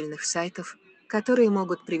сомнительных сайтов, которые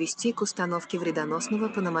могут привести к установке вредоносного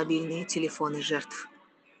ПА на мобильные телефоны жертв.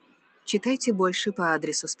 Читайте больше по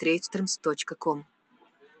адресу straightstimes.com.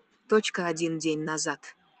 1 день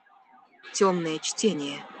назад. Темное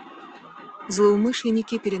чтение.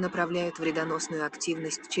 Злоумышленники перенаправляют вредоносную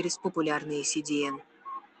активность через популярные CDN.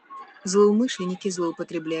 Злоумышленники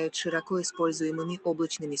злоупотребляют широко используемыми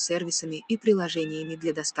облачными сервисами и приложениями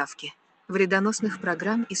для доставки вредоносных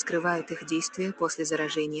программ и скрывают их действия после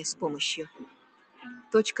заражения с помощью.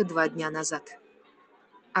 2 дня назад.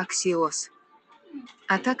 Axios.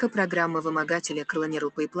 Атака программы вымогателя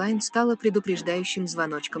Colonial Pipeline стала предупреждающим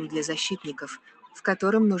звоночком для защитников, в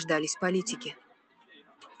котором нуждались политики.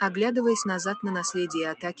 Оглядываясь назад на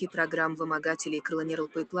наследие атаки программ вымогателей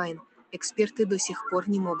Colonial Pipeline, эксперты до сих пор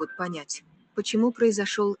не могут понять, почему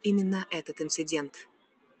произошел именно этот инцидент.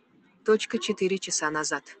 4 часа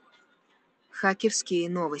назад. Хакерские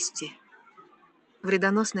новости.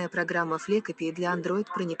 Вредоносная программа Fleckapy для Android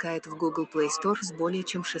проникает в Google Play Store с более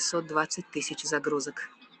чем 620 000 загрузок.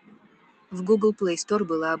 В Google Play Store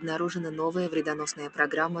была обнаружена новая вредоносная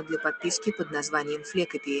программа для подписки под названием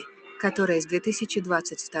Fleckapy, которая с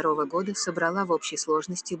 2022 года собрала в общей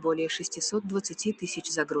сложности более 620 000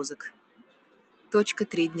 загрузок.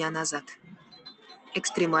 3 дня назад.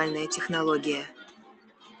 Экстремальная технология.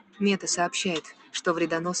 Мета сообщает, что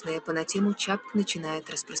вредоносная ПА на тему ЧАП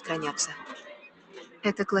начинает распространяться.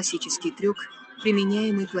 Это классический трюк,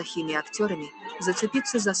 применяемый плохими актерами,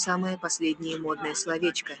 зацепиться за самое последнее модное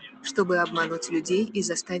словечко, чтобы обмануть людей и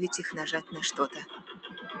заставить их нажать на что-то.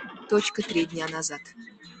 3 дня назад.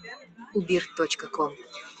 Uber.com.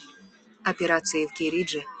 Операции в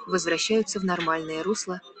Керидже возвращаются в нормальное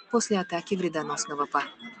русло, после атаки вредоносного ПА.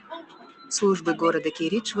 Службы города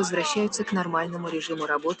Киридж возвращаются к нормальному режиму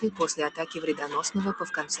работы после атаки вредоносного ПА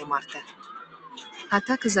в конце марта.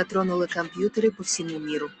 Атака затронула компьютеры по всему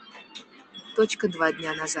миру. 2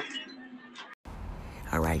 дня назад.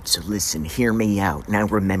 Alright, so listen, hear me out. Now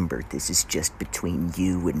remember, this is just between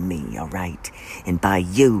you and me, alright? And by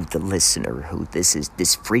you, the listener, who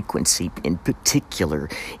this frequency in particular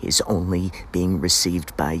is only being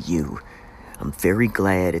received by you. I'm very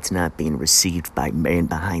glad it's not being received by man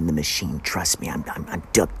behind the machine. Trust me, I'm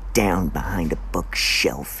ducked down behind a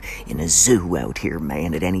bookshelf in a zoo out here,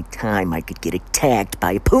 man. At any time, I could get attacked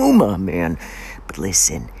by a puma, man. But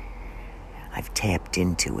listen, I've tapped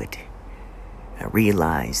into it. I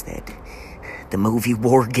realize that the movie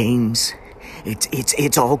War Games,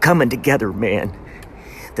 it's all coming together, man.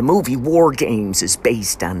 The movie War Games is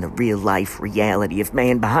based on the real-life reality of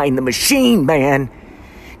man behind the machine, man.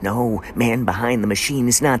 No, man behind the machine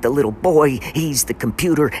is not the little boy. He's the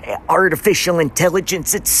computer, artificial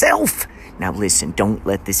intelligence itself. Now listen, don't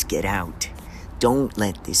let this get out. Don't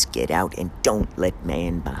let this get out, and don't let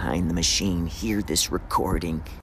man behind the machine hear this recording.